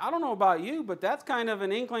 I don't know about you, but that's kind of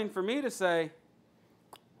an inkling for me to say,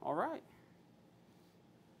 all right.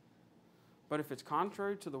 But if it's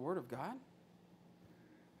contrary to the Word of God,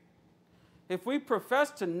 if we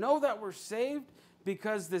profess to know that we're saved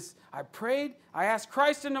because I prayed, I asked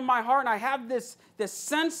Christ into my heart, and I have this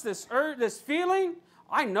sense, this feeling,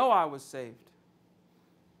 I know I was saved.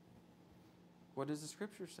 What does the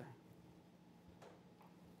Scripture say?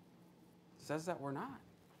 It says that we're not.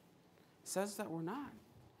 It says that we're not.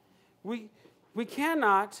 We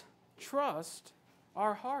cannot trust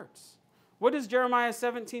our hearts. What does Jeremiah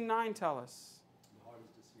 17:9 tell us?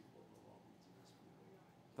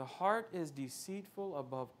 The heart is deceitful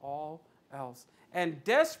above all else and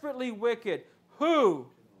desperately wicked. Who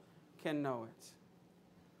can know it?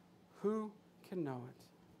 Who can know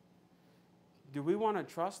it? Do we want to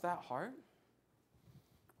trust that heart?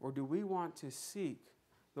 Or do we want to seek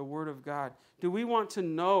the Word of God? Do we want to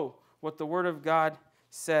know what the Word of God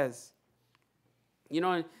says? You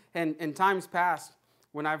know, in times past,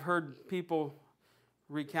 when I've heard people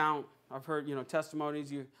recount, I've heard,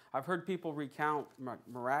 testimonies, I've heard people recount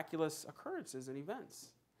miraculous occurrences and events.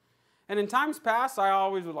 And in times past, I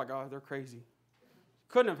always was like, oh, they're crazy.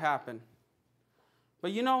 Couldn't have happened.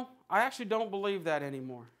 But I actually don't believe that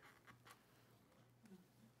anymore.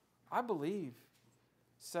 I believe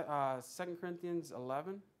 2 Corinthians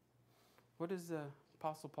 11. What does the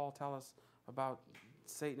Apostle Paul tell us about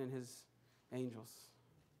Satan and his angels?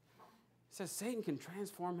 It says Satan can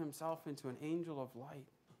transform himself into an angel of light.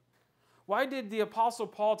 Why did the Apostle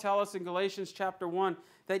Paul tell us in Galatians chapter 1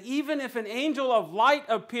 that even if an angel of light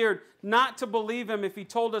appeared, not to believe him if he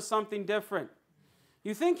told us something different?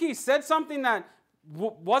 You think he said something that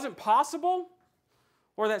wasn't possible?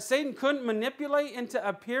 Or that Satan couldn't manipulate into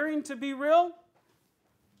appearing to be real?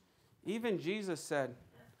 Even Jesus said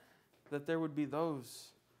that there would be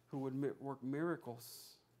those who would work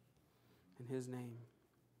miracles in his name.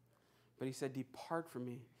 But he said, depart from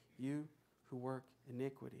me, you who work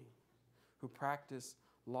iniquity, who practice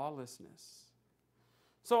lawlessness.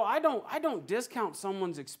 So I don't discount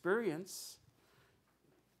someone's experience.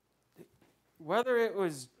 Whether it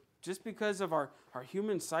was just because of our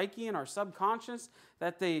human psyche and our subconscious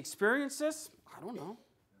that they experience this, I don't know.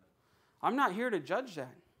 I'm not here to judge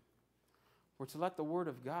that. We're to let the Word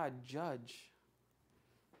of God judge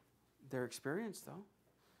their experience, though.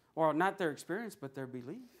 Or not their experience, but their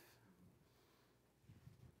belief.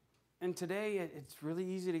 And today, it's really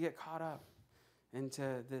easy to get caught up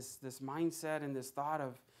into this mindset and this thought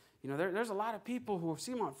of, there's a lot of people who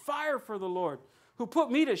seem on fire for the Lord, who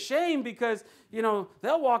put me to shame because,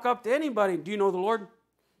 they'll walk up to anybody. Do you know the Lord?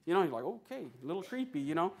 You're like, okay, a little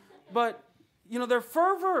creepy, But, their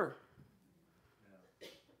fervor.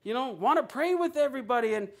 Want to pray with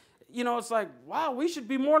everybody. And, it's like, wow, we should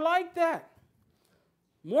be more like that.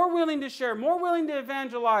 More willing to share, more willing to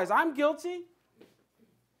evangelize. I'm guilty.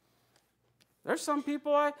 There's some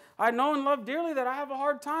people I know and love dearly that I have a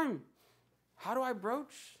hard time. How do I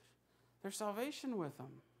broach their salvation with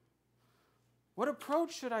them? What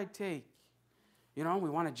approach should I take? We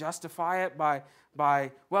want to justify it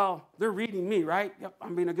by well, they're reading me, right? Yep,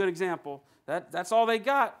 I'm being a good example. That's all they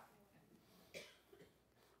got.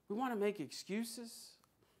 We want to make excuses,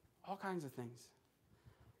 all kinds of things.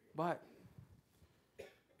 But,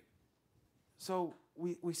 so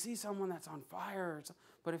we see someone that's on fire,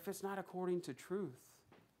 but if it's not according to truth,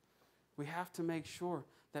 we have to make sure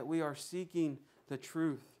that we are seeking the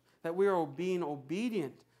truth, that we are being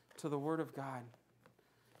obedient to the Word of God,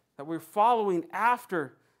 that we're following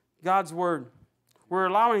after God's Word. We're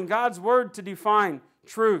allowing God's Word to define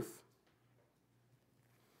truth.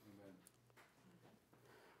 Amen.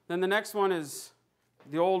 Then the next one is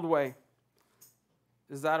the old way,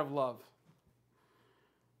 is that of love.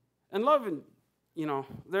 And love,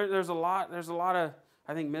 there's a lot of,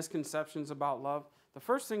 I think, misconceptions about love. The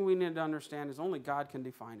first thing we need to understand is only God can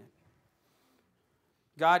define it.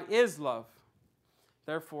 God is love.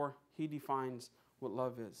 Therefore, He defines what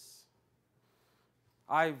love is.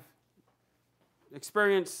 I've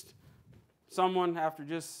experienced someone after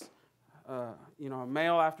just, a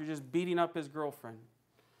male after just beating up his girlfriend,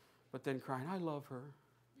 but then crying, I love her.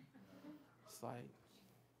 It's like,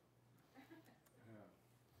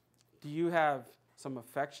 do you have some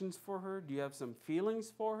affections for her? Do you have some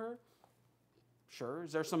feelings for her? Sure.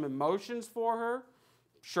 Is there some emotions for her?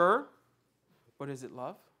 Sure. But is it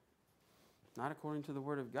love? Not according to the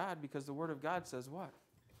Word of God, because the Word of God says what?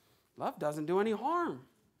 Love doesn't do any harm.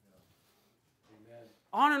 Amen.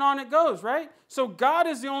 On and on it goes, right? So God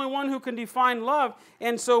is the only one who can define love,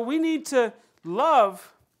 and so we need to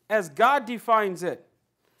love as God defines it.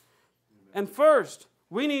 Amen. And first,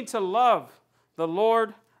 we need to love the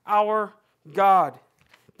Lord our God.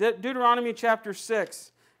 Deuteronomy chapter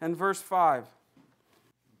 6 and verse 5.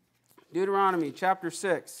 Deuteronomy chapter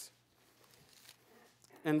 6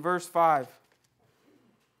 and verse 5.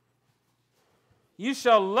 You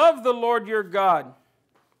shall love the Lord your God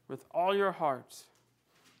with all your heart,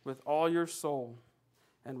 with all your soul,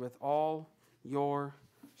 and with all your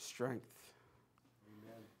strength.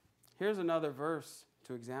 Amen. Here's another verse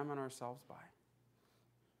to examine ourselves by.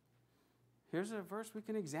 Here's a verse we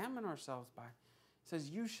can examine ourselves by. It says,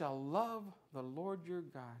 you shall love the Lord your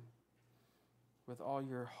God with all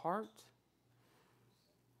your heart,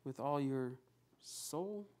 with all your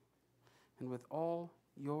soul, and with all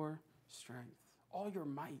your strength, all your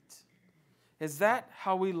might. Is that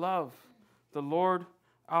how we love the Lord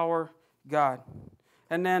our God?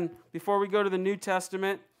 And then before we go to the New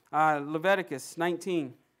Testament, Leviticus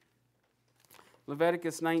 19.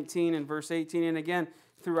 Leviticus 19 and verse 18. And again,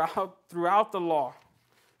 throughout the law,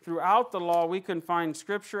 we can find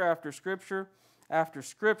scripture after scripture after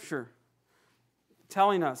scripture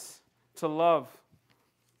telling us to love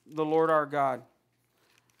the Lord our God,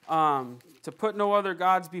 to put no other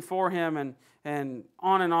gods before Him, and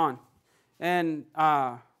on and on. And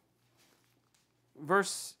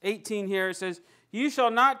verse 18 here, it says, "You shall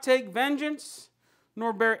not take vengeance,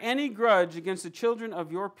 nor bear any grudge against the children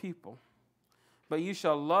of your people, but you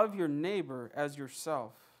shall love your neighbor as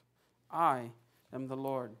yourself. I am the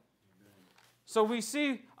Lord." Amen. So we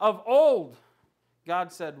see of old,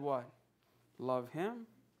 God said what? Love Him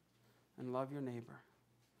and love your neighbor.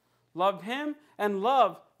 Love Him and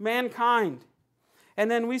love mankind.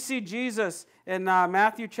 And then we see Jesus in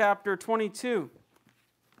Matthew chapter 22.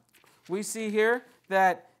 We see here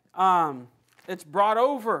that it's brought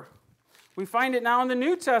over. We find it now in the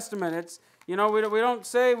New Testament. It's,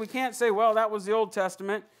 we can't say, well, that was the Old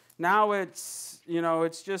Testament. Now it's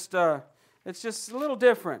just a little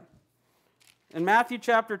different. In Matthew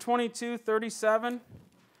chapter 22, 37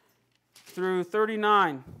 through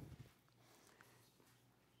 39.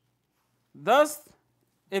 Thus,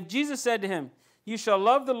 if Jesus said to him, "You shall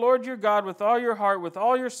love the Lord your God with all your heart, with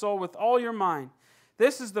all your soul, with all your mind.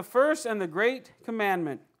 This is the first and the great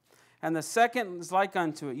commandment. And the second is like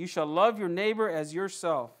unto it. You shall love your neighbor as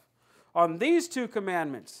yourself. On these two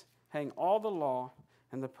commandments hang all the law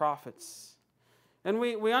and the prophets." And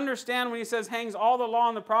we understand when he says hangs all the law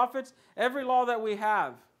and the prophets, every law that we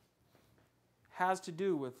have has to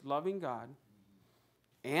do with loving God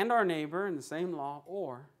and our neighbor in the same law,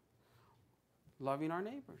 or loving our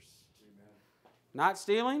neighbors. Amen. Not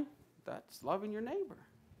stealing, that's loving your neighbor.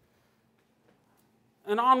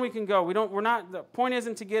 And on we can go. The point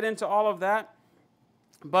isn't to get into all of that,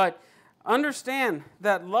 but understand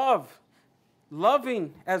that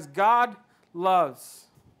loving as God loves,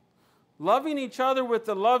 loving each other with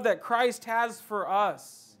the love that Christ has for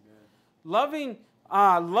us, loving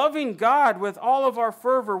God with all of our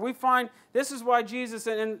fervor. We find this is why Jesus,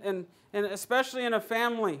 and especially in a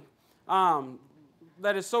family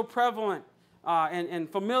that is so prevalent, and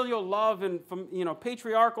familial love, and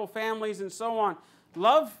patriarchal families and so on,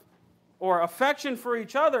 love or affection for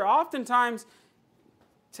each other oftentimes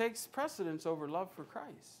takes precedence over love for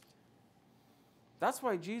Christ. That's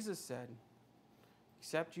why Jesus said,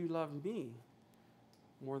 "Except you love me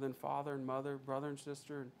more than father and mother, brother and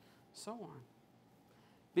sister," and so on.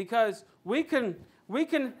 Because we can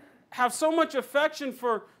have so much affection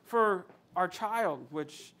for our child,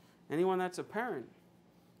 which anyone that's a parent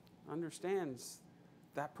understands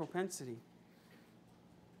that propensity.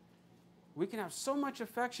 We can have so much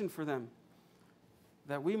affection for them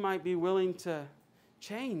that we might be willing to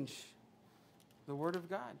change the Word of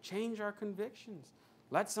God, change our convictions,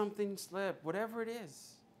 let something slip, whatever it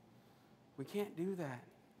is. We can't do that.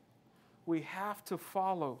 We have to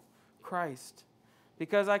follow Christ.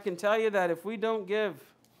 Because I can tell you that if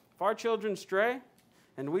our children stray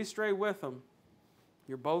and we stray with them,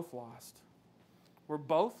 you're both lost. We're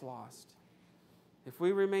both lost. If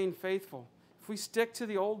we remain faithful, if we stick to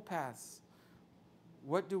the old paths,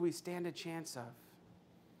 what do we stand a chance of?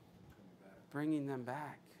 Bringing them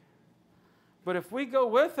back. But if we go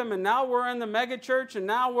with them and now we're in the mega church and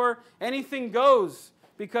now anything goes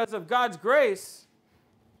because of God's grace,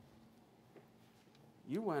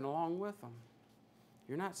 you went along with them.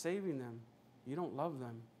 You're not saving them. You don't love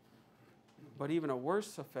them. But even a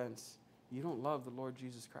worse offense, you don't love the Lord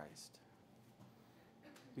Jesus Christ.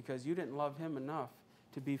 Because you didn't love Him enough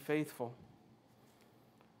to be faithful.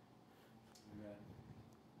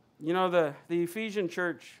 Amen. The Ephesian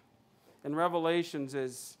church in Revelations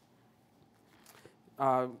is,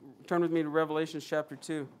 turn with me to Revelations chapter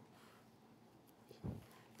 2,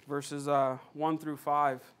 verses 1 through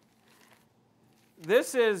 5.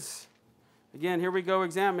 This is, again, here we go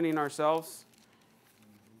examining ourselves.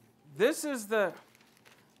 This is I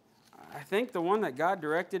think the one that God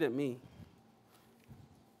directed at me.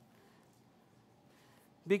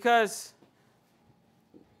 Because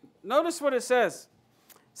notice what it says.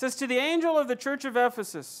 It says, "To the angel of the church of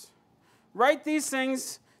Ephesus, write these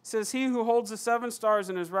things, says he who holds the 7 stars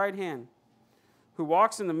in his right hand, who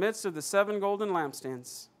walks in the midst of the 7 golden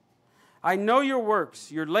lampstands. I know your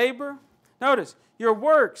works, your labor." Notice, your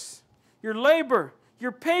works, your labor,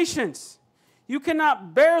 your patience. You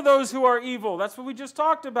cannot bear those who are evil. That's what we just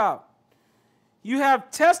talked about. You have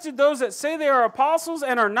tested those that say they are apostles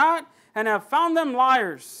and are not, and have found them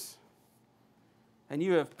liars. And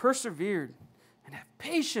you have persevered and have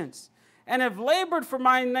patience and have labored for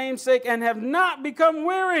my name's sake and have not become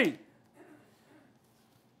weary.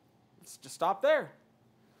 Let's just stop there.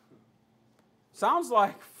 Sounds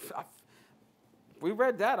like, if we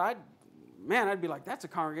read that, I'd be like, that's a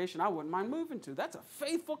congregation I wouldn't mind moving to. That's a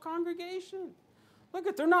faithful congregation.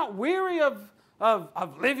 Look, they're not weary of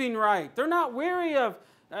living right. They're not weary of,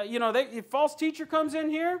 if a false teacher comes in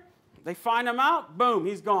here, they find him out, boom,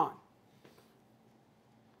 he's gone.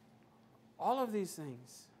 All of these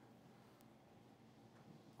things.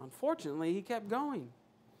 Unfortunately, he kept going.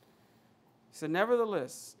 He said,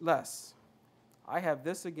 nevertheless, I have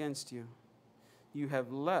this against you. You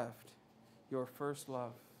have left your first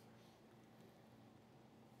love.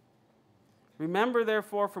 Remember,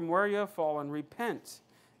 therefore, from where you have fallen, repent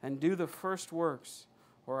and do the first works,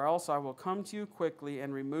 or else I will come to you quickly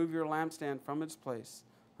and remove your lampstand from its place,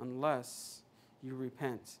 unless you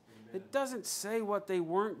repent. Amen. It doesn't say what they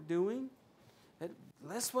weren't doing.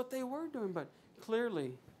 That's what they were doing, but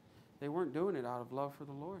clearly they weren't doing it out of love for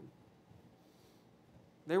the Lord.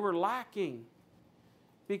 They were lacking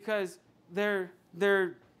because their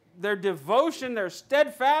devotion, their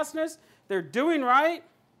steadfastness, their doing right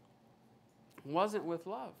wasn't with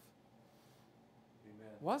love.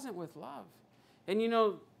 Amen. Wasn't with love. And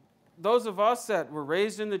those of us that were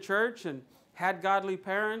raised in the church and had godly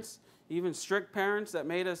parents, even strict parents that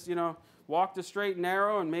made us, walk the straight and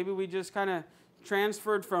narrow, and maybe we just kind of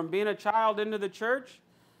transferred from being a child into the church,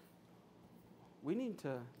 we need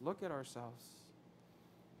to look at ourselves.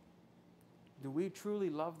 Do we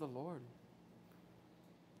truly love the Lord?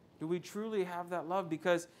 Do we truly have that love?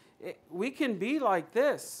 Because we can be like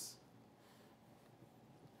this.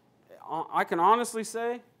 I can honestly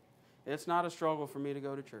say it's not a struggle for me to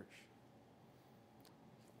go to church.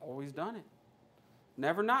 Always done it.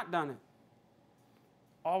 Never not done it.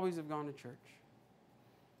 Always have gone to church.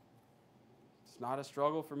 It's not a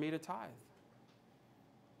struggle for me to tithe.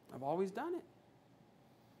 I've always done it.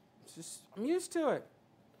 It's just, I'm used to it.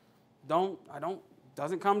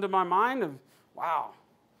 Doesn't come to my mind of, wow,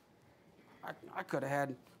 I could have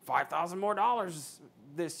had $5,000 more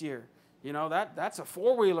this year. That's a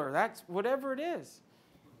four-wheeler. That's whatever it is.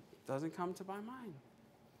 Doesn't come to my mind.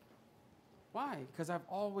 Why? Because I've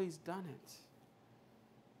always done it.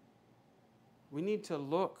 We need to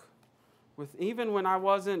look with even when I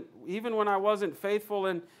wasn't faithful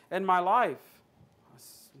in my life.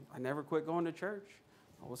 I never quit going to church.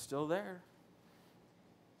 I was still there.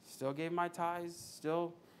 Still gave my tithes,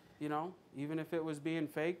 still, even if it was being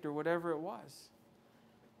faked or whatever it was.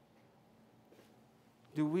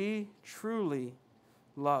 Do we truly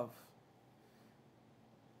love?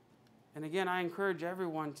 And again, I encourage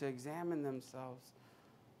everyone to examine themselves.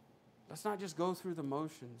 Let's not just go through the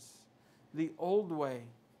motions. The old way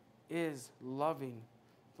is loving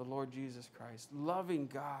the Lord Jesus Christ, loving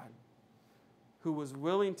God, who was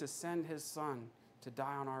willing to send his Son to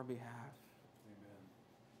die on our behalf. Amen.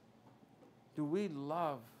 Do we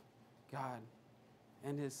love God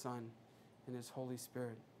and his Son and his Holy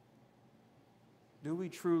Spirit? Do we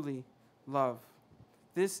truly love?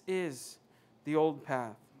 This is the old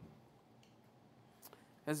path.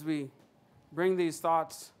 As we bring these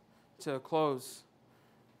thoughts to a close,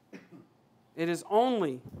 it is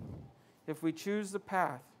only if we choose the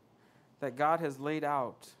path that God has laid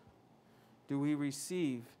out do we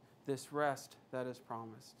receive this rest that is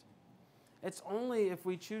promised. It's only if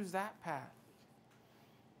we choose that path.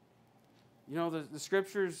 The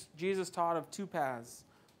scriptures, Jesus taught of two paths,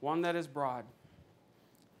 one that is broad,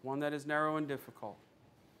 one that is narrow and difficult.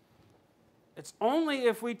 It's only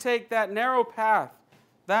if we take that narrow path,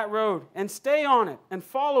 that road, and stay on it and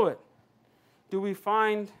follow it, do we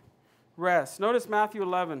find rest. Notice Matthew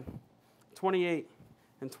 11, 28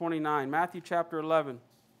 and 29. Matthew chapter 11,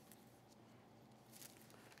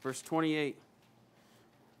 verse 28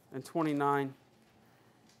 and 29.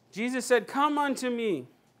 Jesus said, "Come unto me,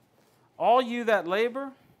 all you that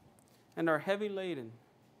labor and are heavy laden,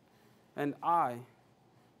 and I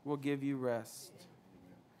will give you rest.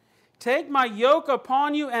 Take my yoke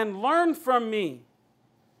upon you and learn from me,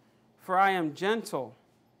 for I am gentle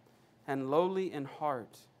and lowly in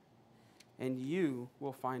heart, and you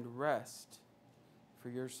will find rest for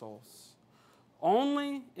your souls."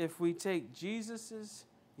 Only if we take Jesus'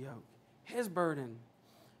 yoke, his burden,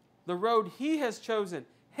 the road he has chosen,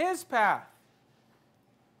 his path,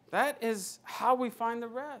 that is how we find the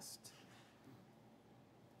rest.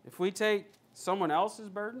 If we take someone else's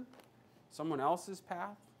burden, someone else's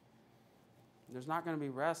path, There's not going to be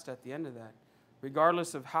rest at the end of that,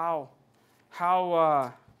 regardless of how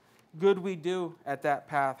good we do at that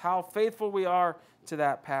path, how faithful we are to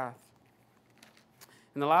that path.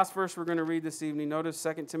 And the last verse we're going to read this evening, notice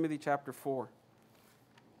 2 Timothy chapter 4.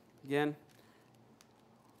 Again,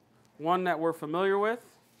 one that we're familiar with,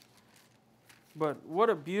 but what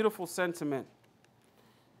a beautiful sentiment.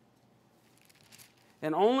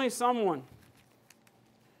 And only someone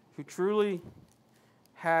who truly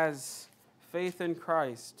has faith in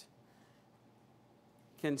Christ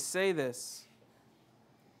can say this,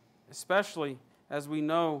 especially as we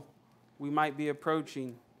know we might be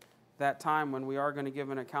approaching that time when we are going to give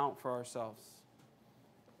an account for ourselves.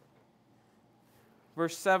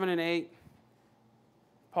 Verse 7 and 8,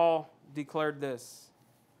 Paul declared this: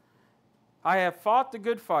 I have fought the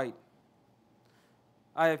good fight.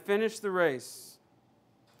 I have finished the race.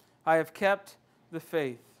 I have kept the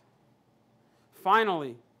faith.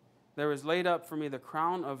 Finally, there is laid up for me the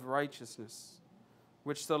crown of righteousness,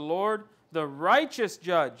 which the Lord, the righteous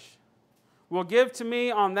judge, will give to me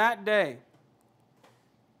on that day,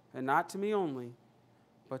 and not to me only,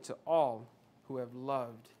 but to all who have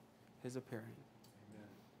loved his appearing.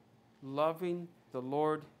 Amen. Loving the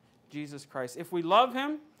Lord Jesus Christ. If we love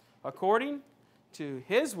him according to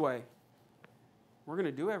his way, we're going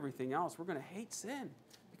to do everything else. We're going to hate sin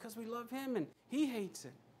because we love him and he hates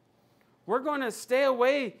it. We're going to stay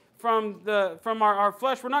away from our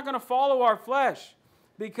flesh. We're not going to follow our flesh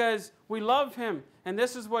because we love him and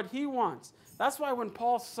this is what he wants. That's why when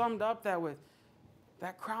Paul summed up that with,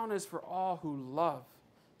 that crown is for all who love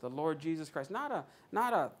the Lord Jesus Christ. Not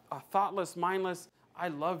a thoughtless, mindless, I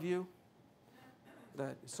love you,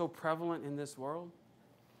 that is so prevalent in this world.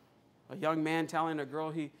 A young man telling a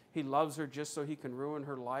girl he loves her just so he can ruin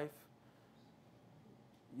her life.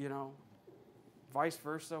 You know, vice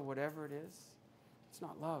versa, whatever it is. It's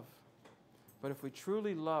not love. But if we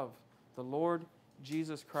truly love the Lord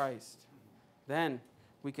Jesus Christ, then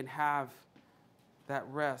we can have that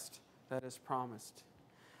rest that is promised.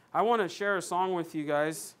 I want to share a song with you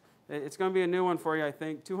guys. It's going to be a new one for you, I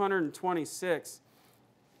think. 226.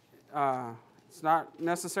 It's not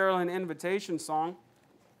necessarily an invitation song,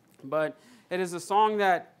 but it is a song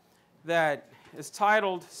that is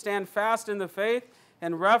titled Stand Fast in the Faith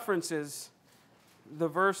and references the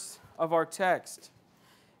verse of our text.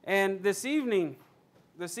 And this evening,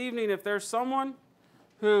 if there's someone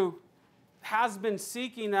who has been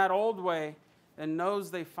seeking that old way and knows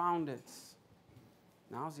they found it,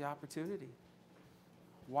 now's the opportunity.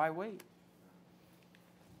 Why wait?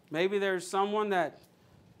 Maybe there's someone that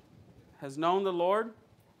has known the Lord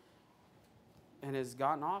and has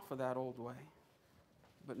gotten off of that old way,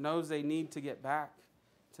 but knows they need to get back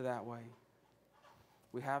to that way.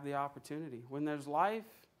 We have the opportunity. When there's life,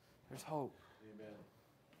 there's hope. Amen.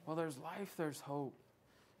 Well, there's life, there's hope.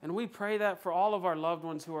 And we pray that for all of our loved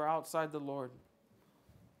ones who are outside the Lord.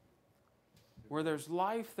 Where there's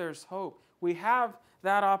life, there's hope. We have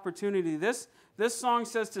that opportunity. This song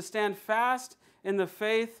says to stand fast in the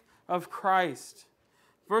faith of Christ.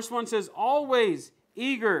 Verse 1 says, always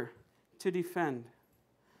eager to defend.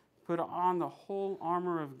 Put on the whole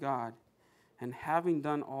armor of God, and having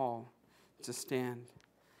done all, to stand.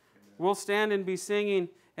 Amen. We'll stand and be singing,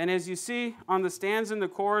 and as you see on the stands in the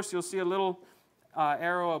chorus, you'll see a little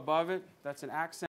arrow above it. That's an accent.